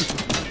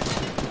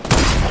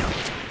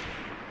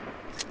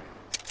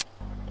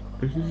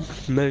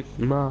 Make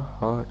my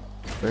heart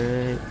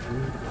break.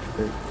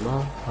 Make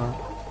my heart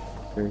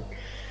break.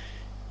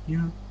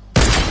 You.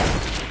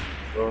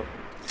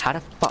 How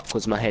the fuck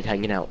was my head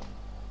hanging out?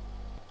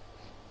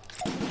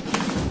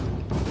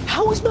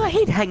 How was my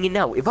head hanging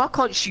out? If I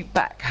can't shoot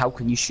back, how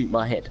can you shoot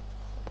my head?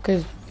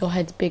 Because your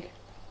head's big.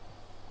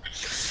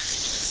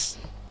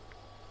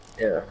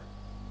 Yeah.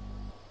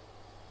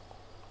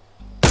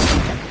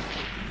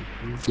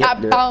 I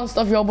bounced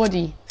off your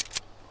body.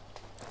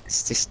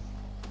 It's just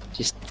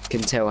can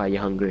tell how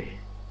you're hungry.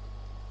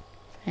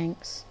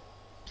 Thanks.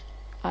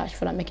 I actually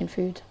feel like making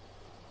food.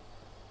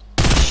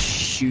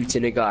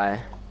 Shooting a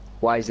guy.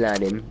 Why he's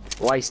landing?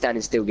 Why he's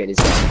standing still getting his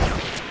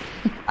gun?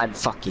 And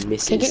fucking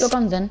misses. Can you get your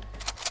guns then?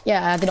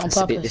 Yeah, I did it on That's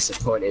purpose. a bit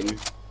disappointing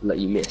that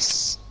you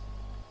miss.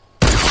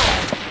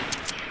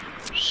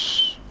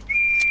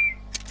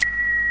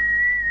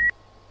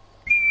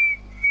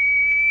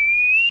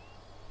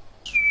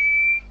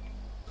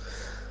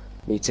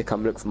 Need to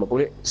come look for my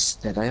bullets.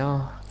 There they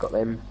are. Got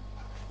them.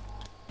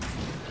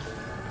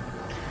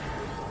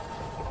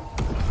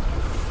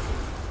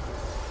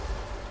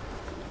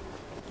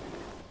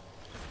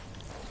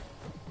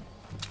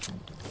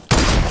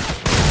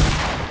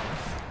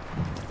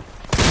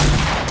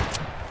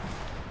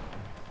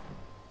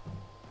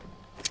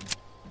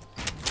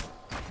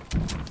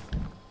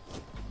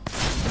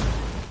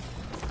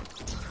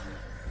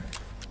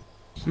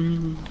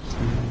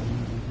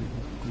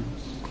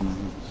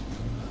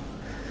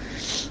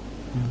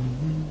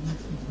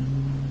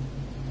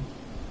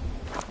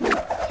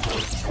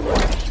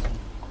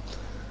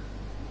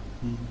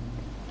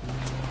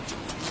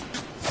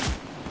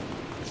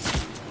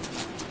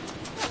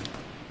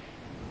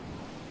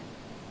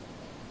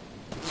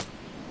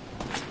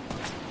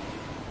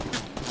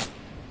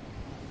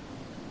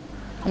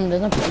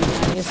 There's no point.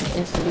 I just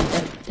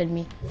instantly dead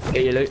me.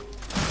 Get your loot.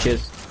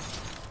 Cheers.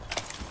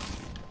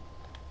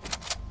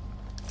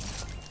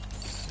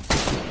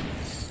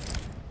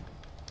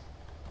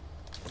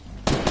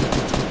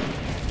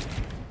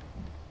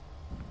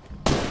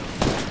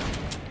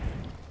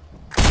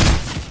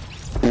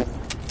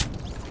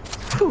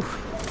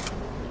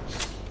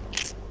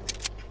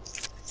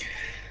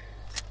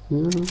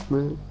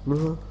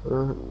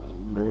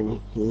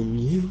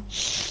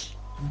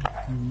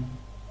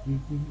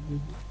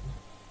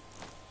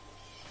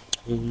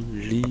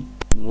 Only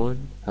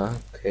one I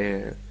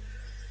care.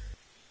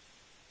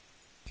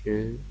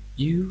 Can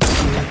you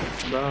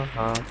make my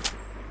heart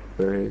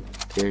break?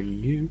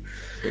 Can you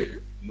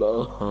make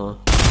my heart?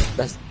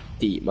 That's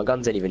deep. My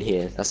guns ain't even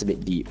here. That's a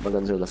bit deep. My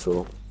guns are on the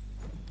floor.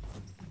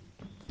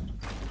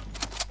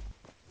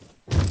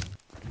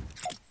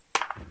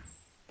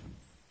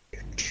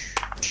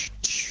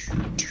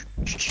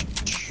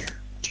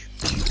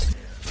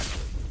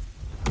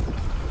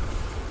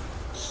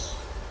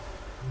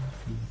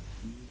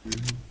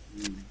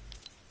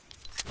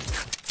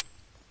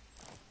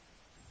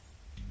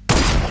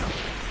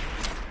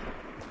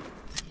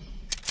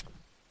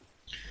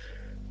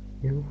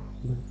 You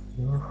make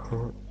my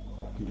heart.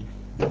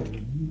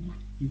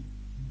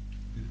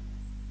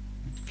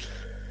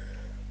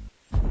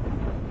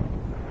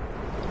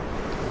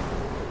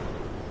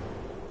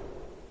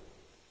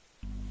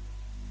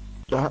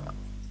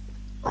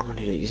 I'm gonna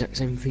do the exact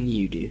same thing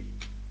you do.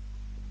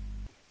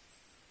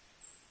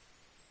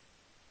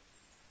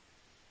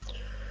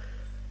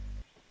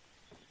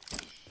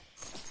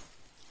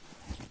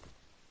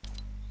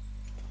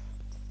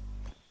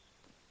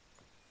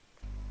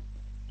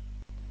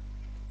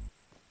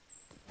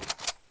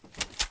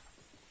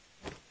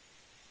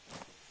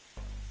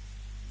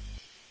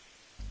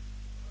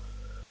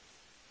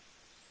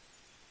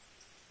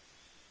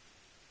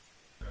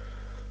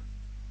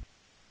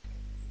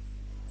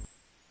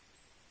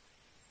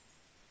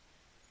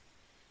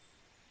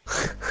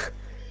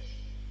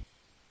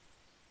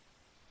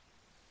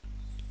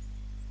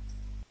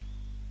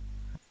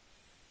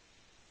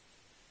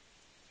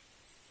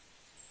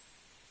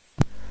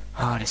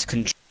 Oh, this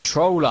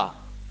controller.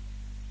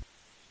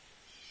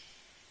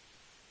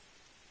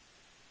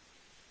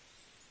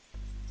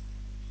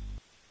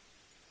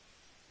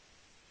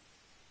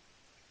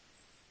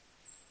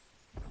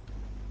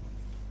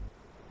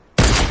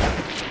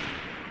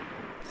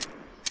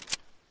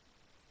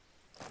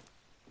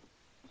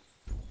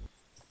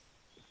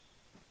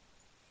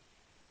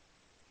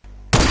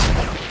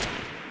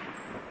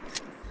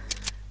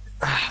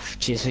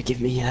 Cheers for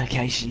giving me your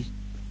location.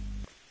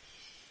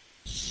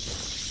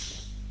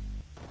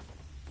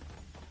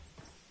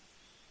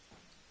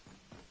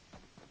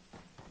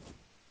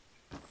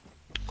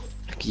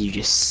 Look, you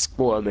just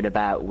squirming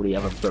about all the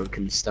other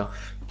broken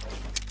stuff.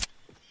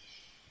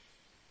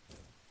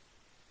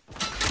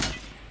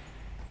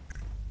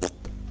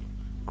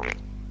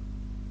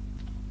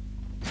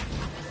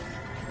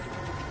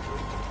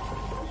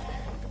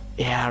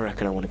 Yeah, I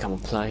reckon I want to come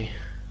and play.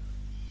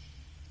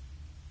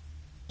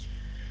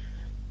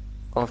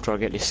 After I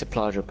get this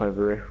supply drop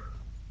over here.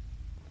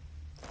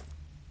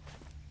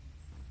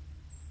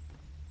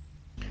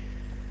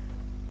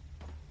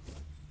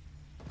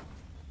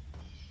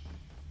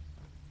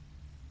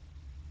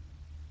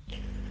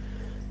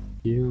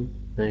 You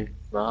make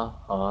my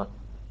heart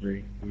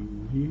ring.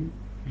 You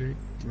make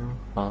my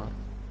heart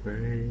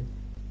ring.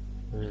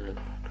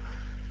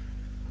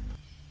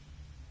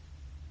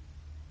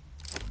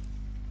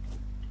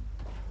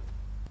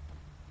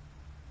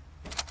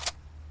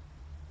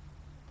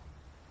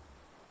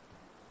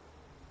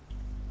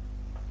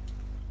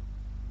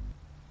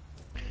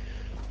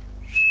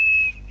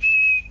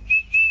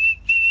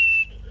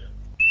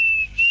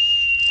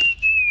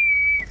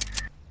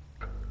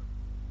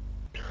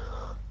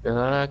 Here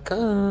I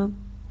come.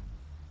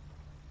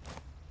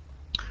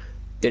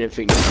 Didn't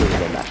think you could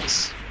go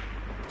max.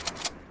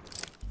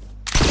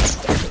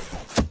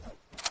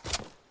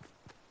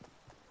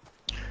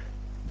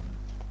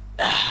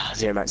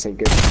 Zero max ain't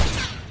good.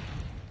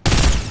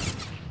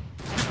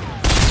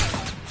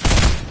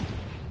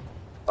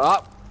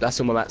 Oh, that's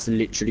all my max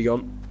literally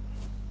gone.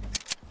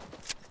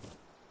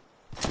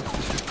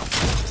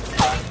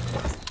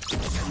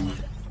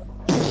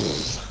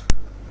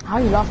 How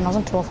are you laughing? I was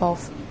on 12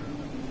 health.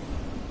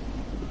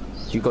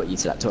 Who got you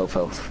to that 12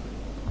 health?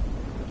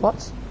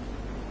 What?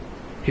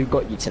 Who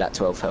got you to that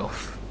 12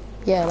 health?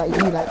 Yeah, like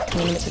you, like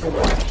 20 minutes ago.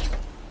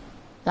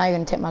 Now you're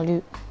gonna take my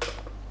loot.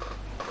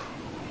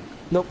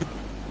 Nope.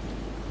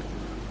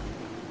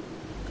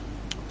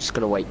 Just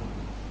gonna wait.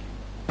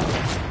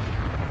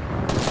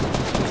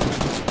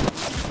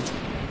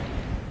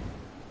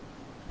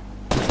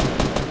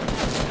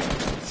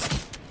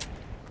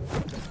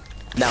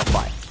 Now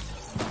fight.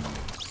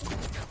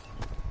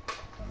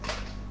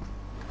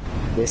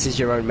 This is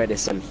your own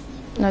medicine.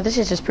 No, this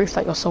is just proof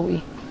that you're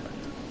salty.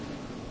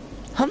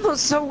 I'm not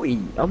salty.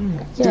 I'm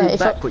Yeah, doing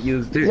back what you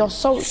was doing. You're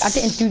salty. I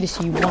didn't do this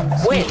to you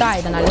once. When? You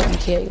died and I let you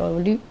take your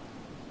loot.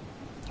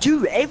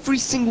 Dude, every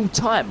single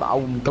time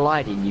I'm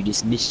gliding, you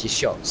just miss your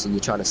shots and you're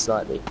trying to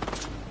snipe me.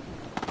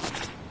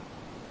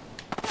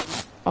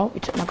 Oh, you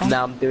took my gun.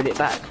 Now I'm doing it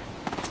back.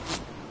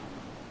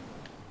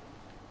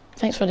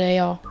 Thanks for the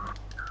AR.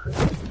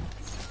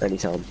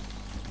 Anytime.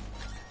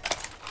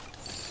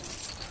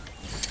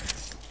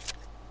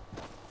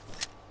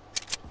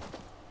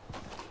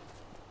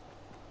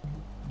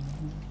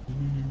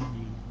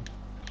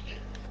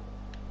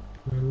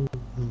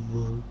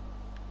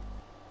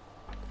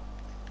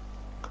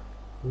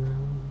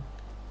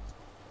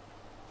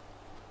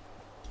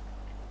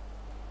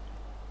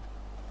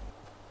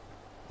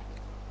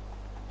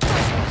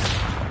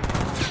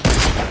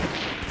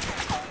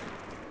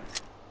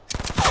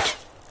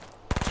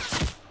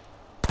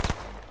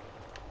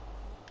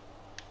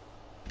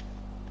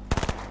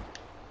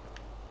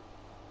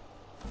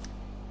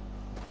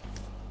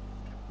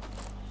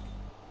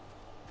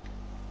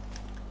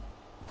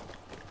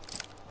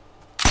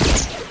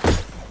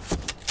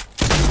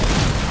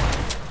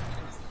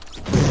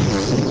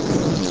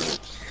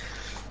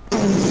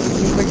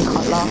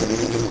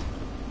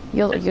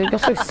 You're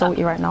so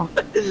salty right now.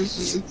 I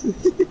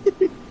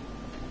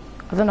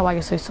don't know why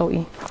you're so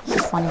salty.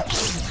 It's funny.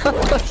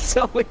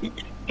 Salty.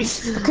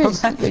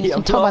 Because you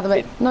can tell by the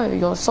way. No,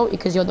 you're salty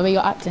because you're the way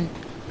you're acting.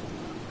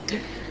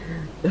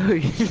 No,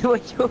 you know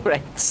what you're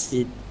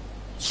acting.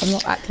 I'm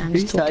not acting. I'm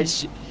just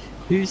talking.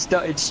 Who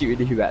started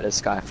shooting who out of the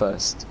sky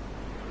first?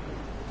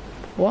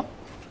 What?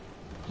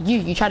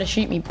 You tried to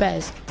shoot me,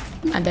 Bez,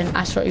 and then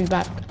I shot you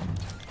back.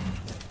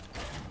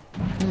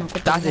 Oh my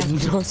God, That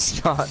did not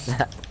start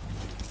that.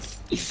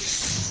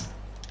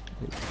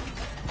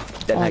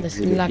 Oh, this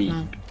is lag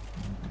now.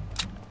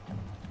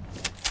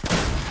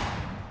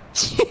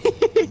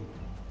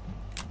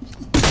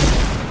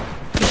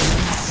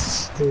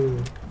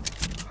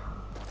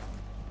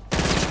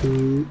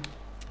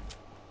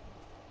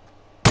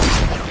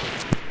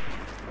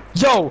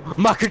 Yo,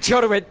 my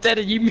controller went dead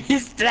and you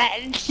missed that.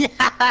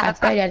 I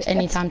barely had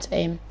any time to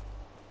aim.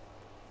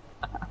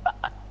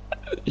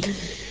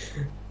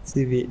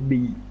 Save it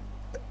me.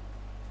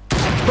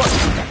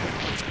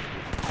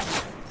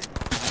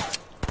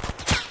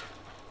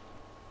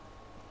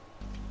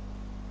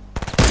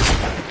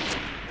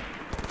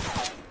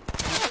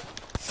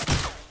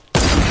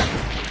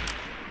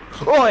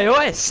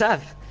 Oi,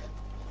 Sav!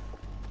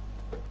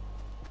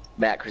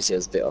 My accuracy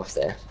was a bit off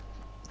there.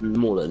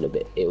 More than a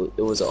bit. It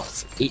was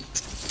off. It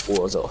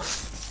was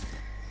off.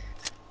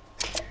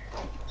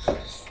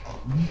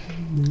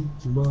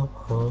 My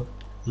heart.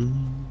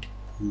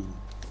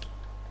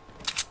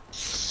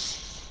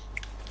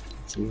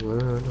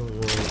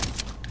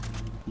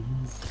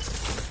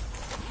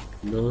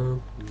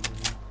 No,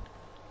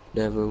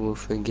 never will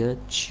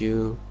forget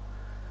you.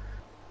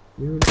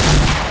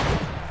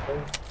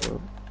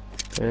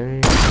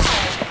 Okay.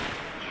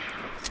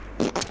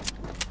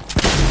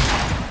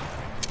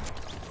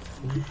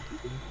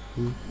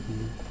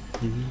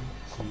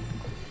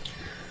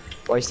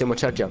 Why are you still my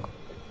chug jug?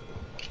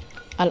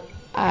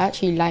 I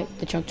actually like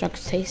the chug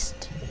jug's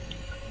taste.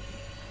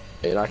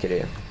 You like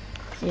it,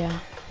 Yeah.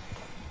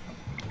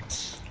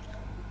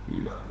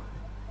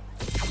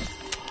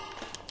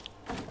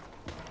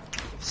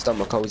 Stole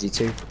my cozy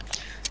too.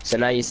 So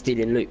now you're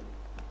stealing loot.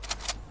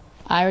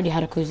 I already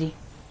had a cozy.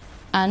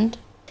 And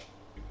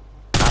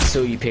I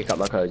saw you pick up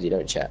my cozy,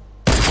 don't chat.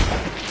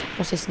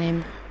 what's his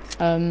name?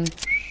 You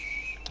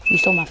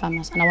stole my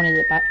FAMAS and I wanted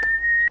it back.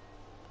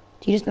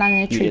 You just landed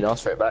in a tree. You didn't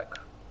ask for it back.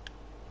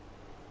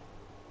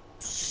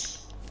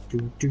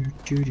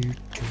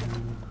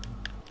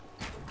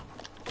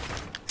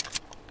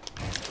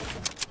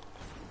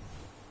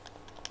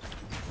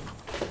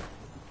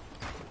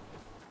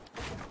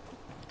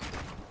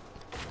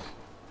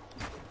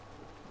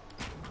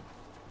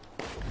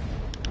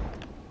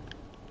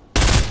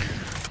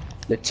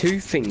 The two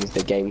things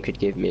the game could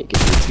give me, it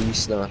gives me 2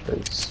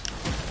 snipers.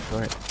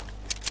 Right.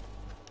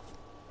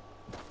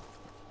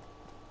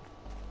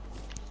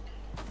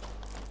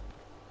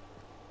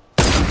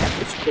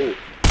 It's cool.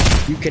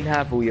 You can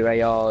have all your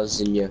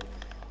ARs and your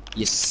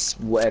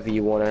whatever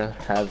you wanna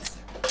have.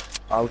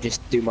 I'll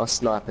just do my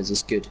snipers,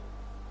 it's good.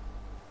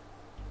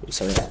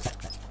 Sorry.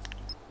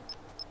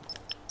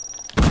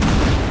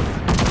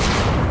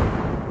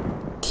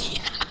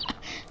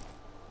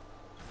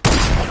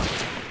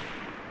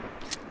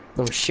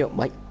 Oh shit,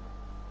 mate.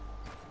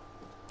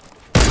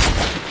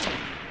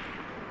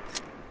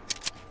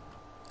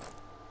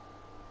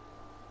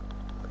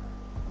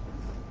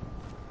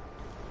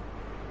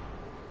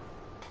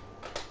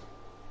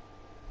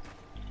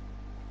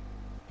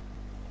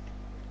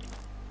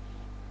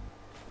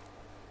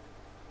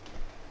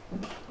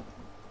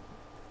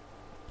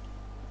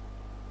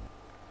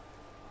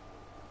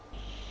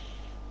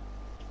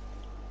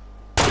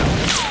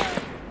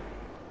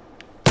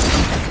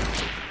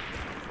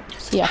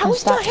 Yeah, how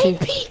is that head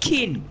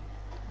peeking?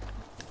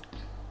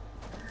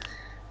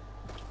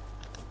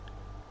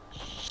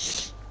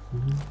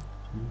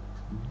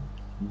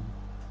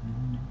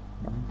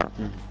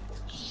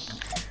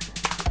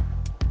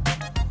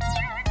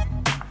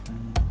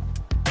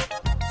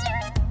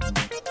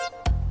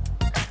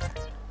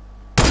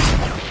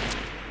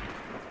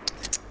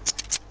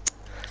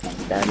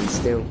 Standing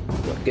still,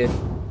 not good.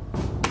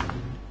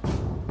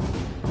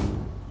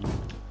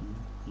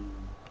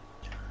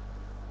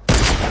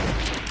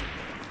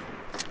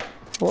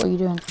 What are you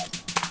doing?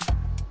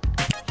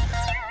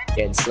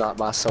 Getting sniped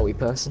by a salty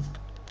person.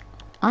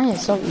 I ain't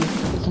salty. You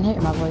can hear it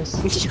in my voice.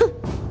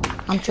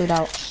 I'm chilled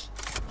out.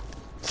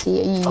 See,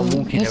 you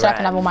said I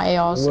can have all my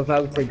ARs.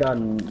 Without a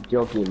gun,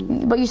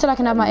 jogging. But you said I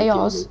can have my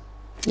ARs.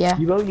 Yeah.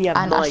 You only have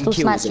and 9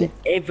 kills.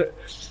 And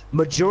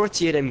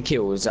majority of them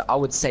kills, I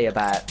would say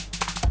about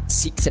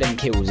 6 of them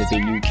kills have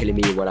been you killing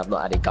me when I've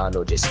not had a gun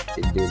or just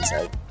been doing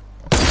so.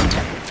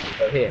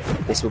 So here,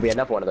 this will be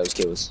another one of those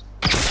kills.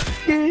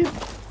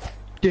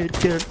 Look,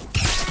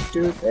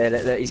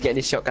 he's getting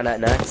his shotgun out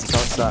now because he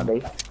can't snipe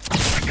me.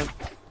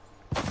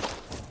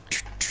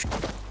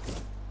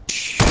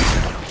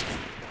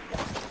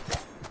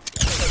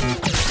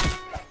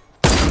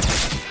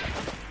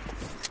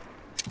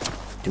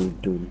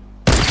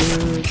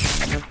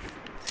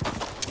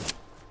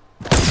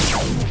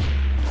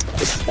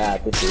 This is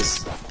bad, this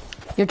is.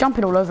 You're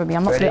jumping all over me.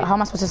 I'm not. How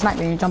am I supposed to snipe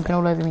you? You're jumping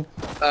all over me.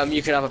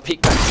 You can have a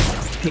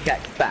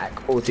pickaxe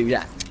back, or do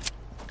that.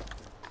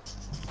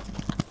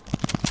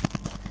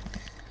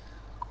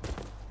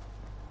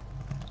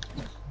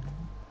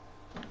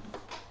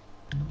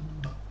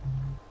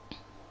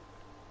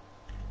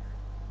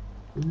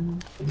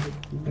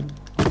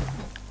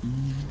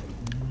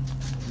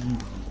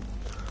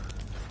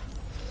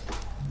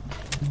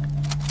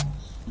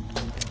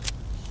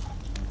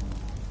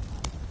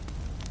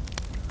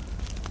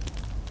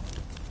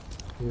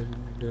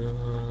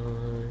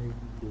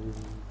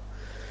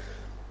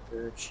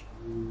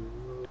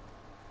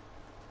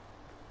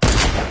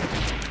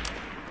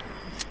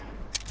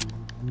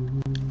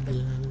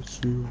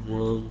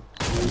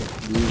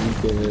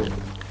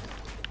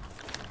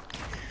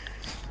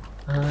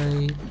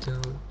 I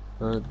don't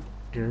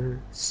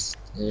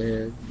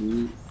understand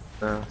the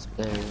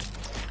prospect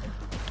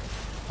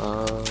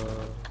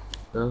of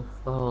the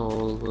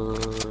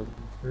fallen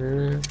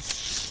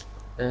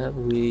that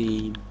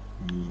we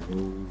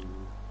know.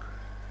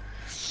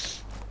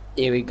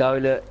 Here we go,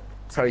 look.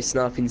 Pro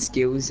sniping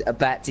skills.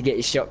 About to get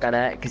his shotgun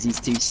out because he's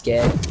too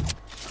scared.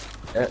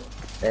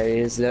 There he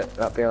is, look,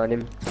 right behind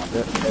him.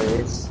 Look, there he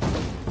is.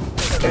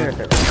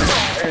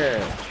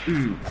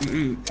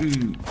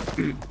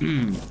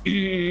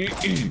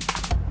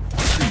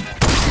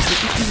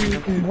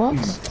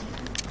 What?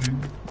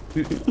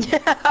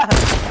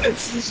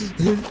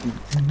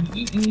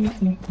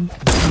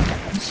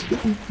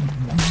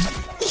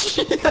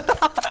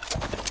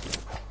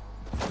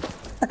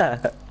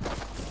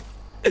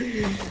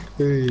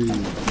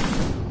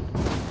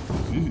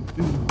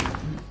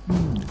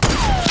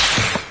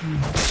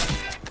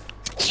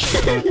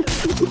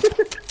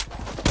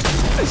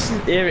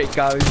 Here it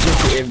goes, look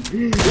at him.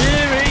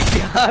 Here it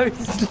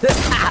goes.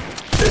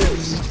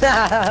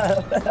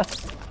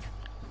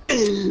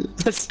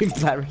 That's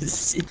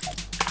embarrassing.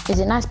 Is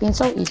it nice being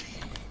salty?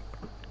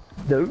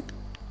 No.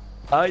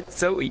 It's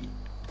salty.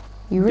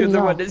 You really You're the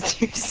are. one that's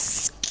too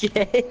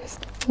scared.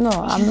 No,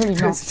 I'm really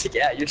not. To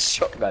get out your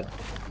shotgun.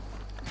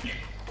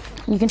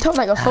 You can talk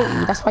like you're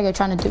salty. That's why you're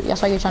trying to do.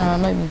 That's why you're trying to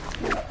remote me.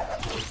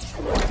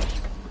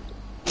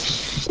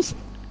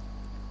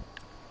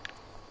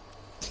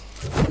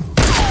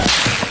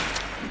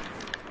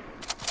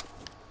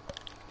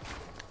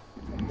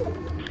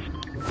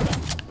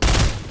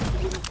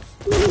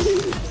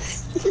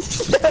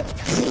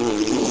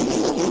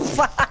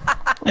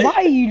 Why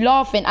are you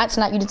laughing,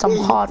 acting like you did some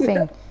hard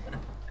thing?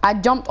 I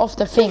jumped off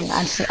the thing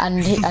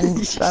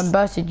and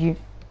bursted you.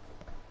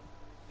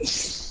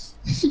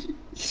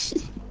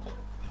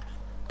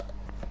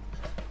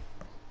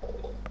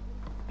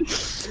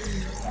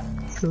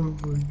 Oh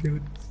my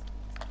god.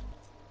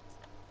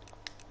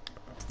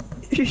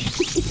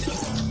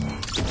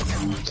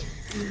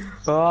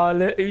 Oh,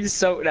 look who's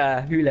salt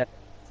there. Who left?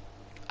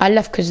 I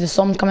left because the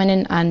storm's coming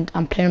in and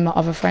I'm playing with my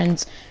other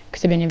friends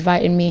because they've been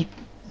inviting me.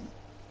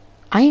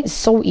 I ain't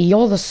salty,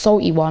 you're the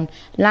salty one.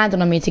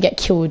 Landing on me to get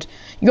killed.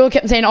 You all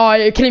kept saying, oh,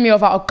 you're killing me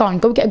without a gun.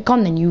 Go get a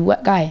gun then, you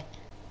wet guy.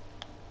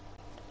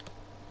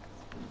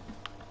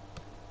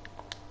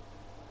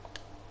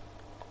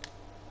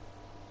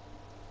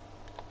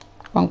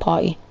 Wrong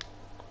party.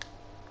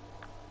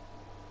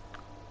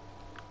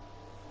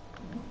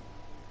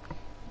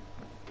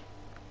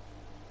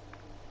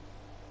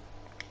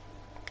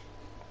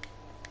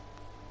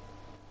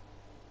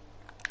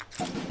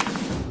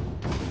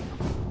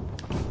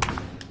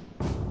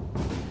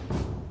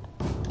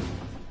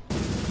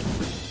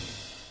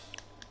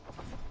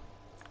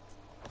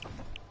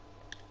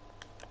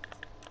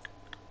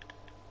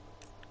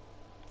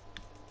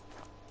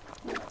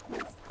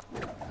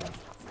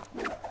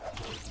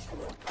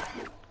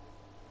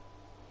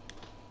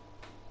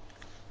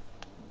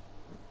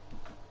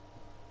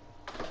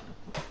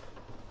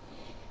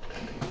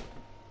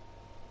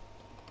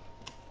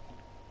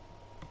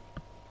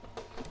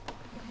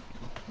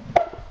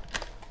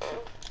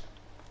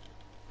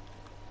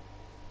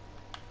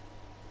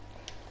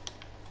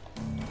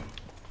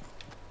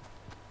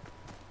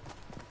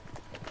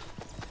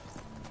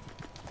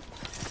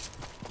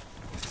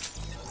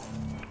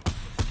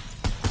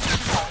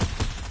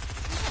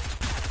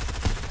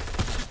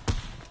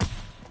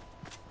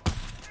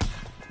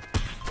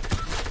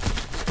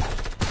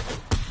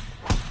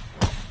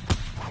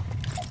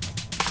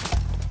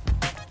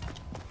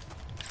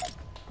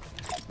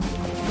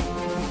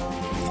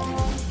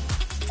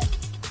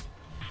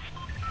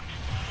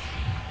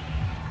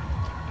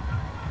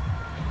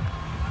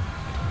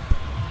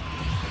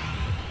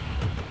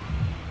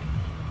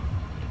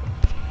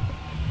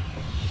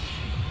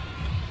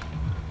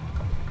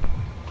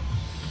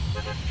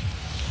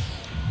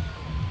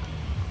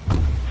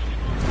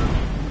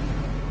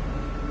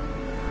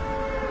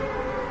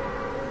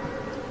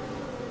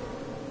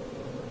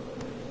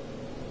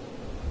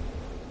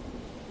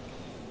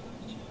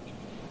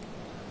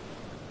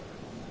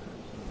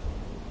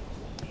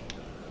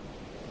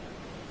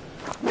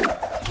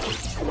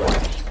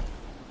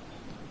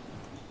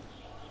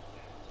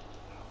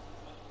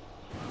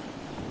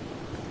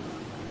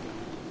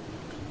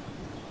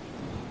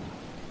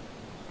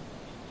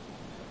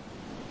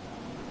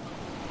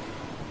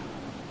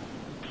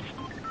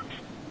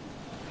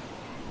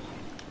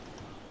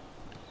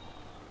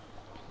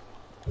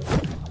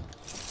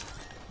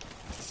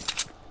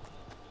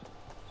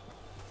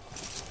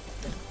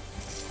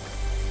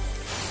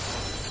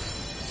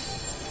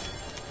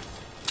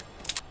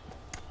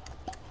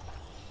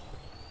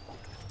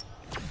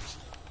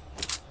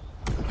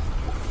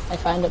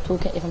 If I end up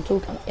talking,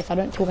 if I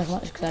don't talk as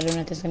much, because I don't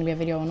know if this is going to be a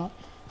video or not.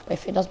 But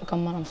if it does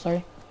become one, I'm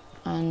sorry.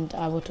 And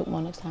I will talk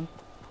more next time.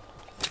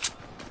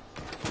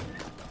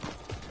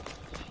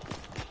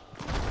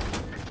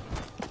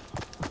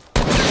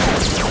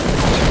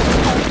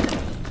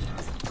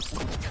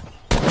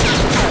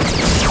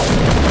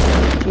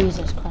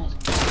 Jesus Christ.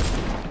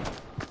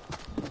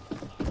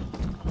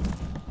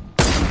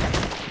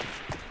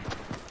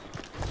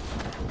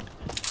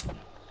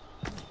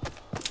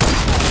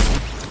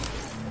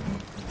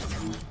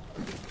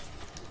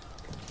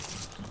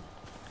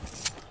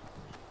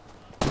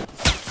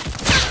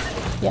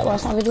 Yeah, well,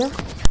 that's not a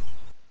video.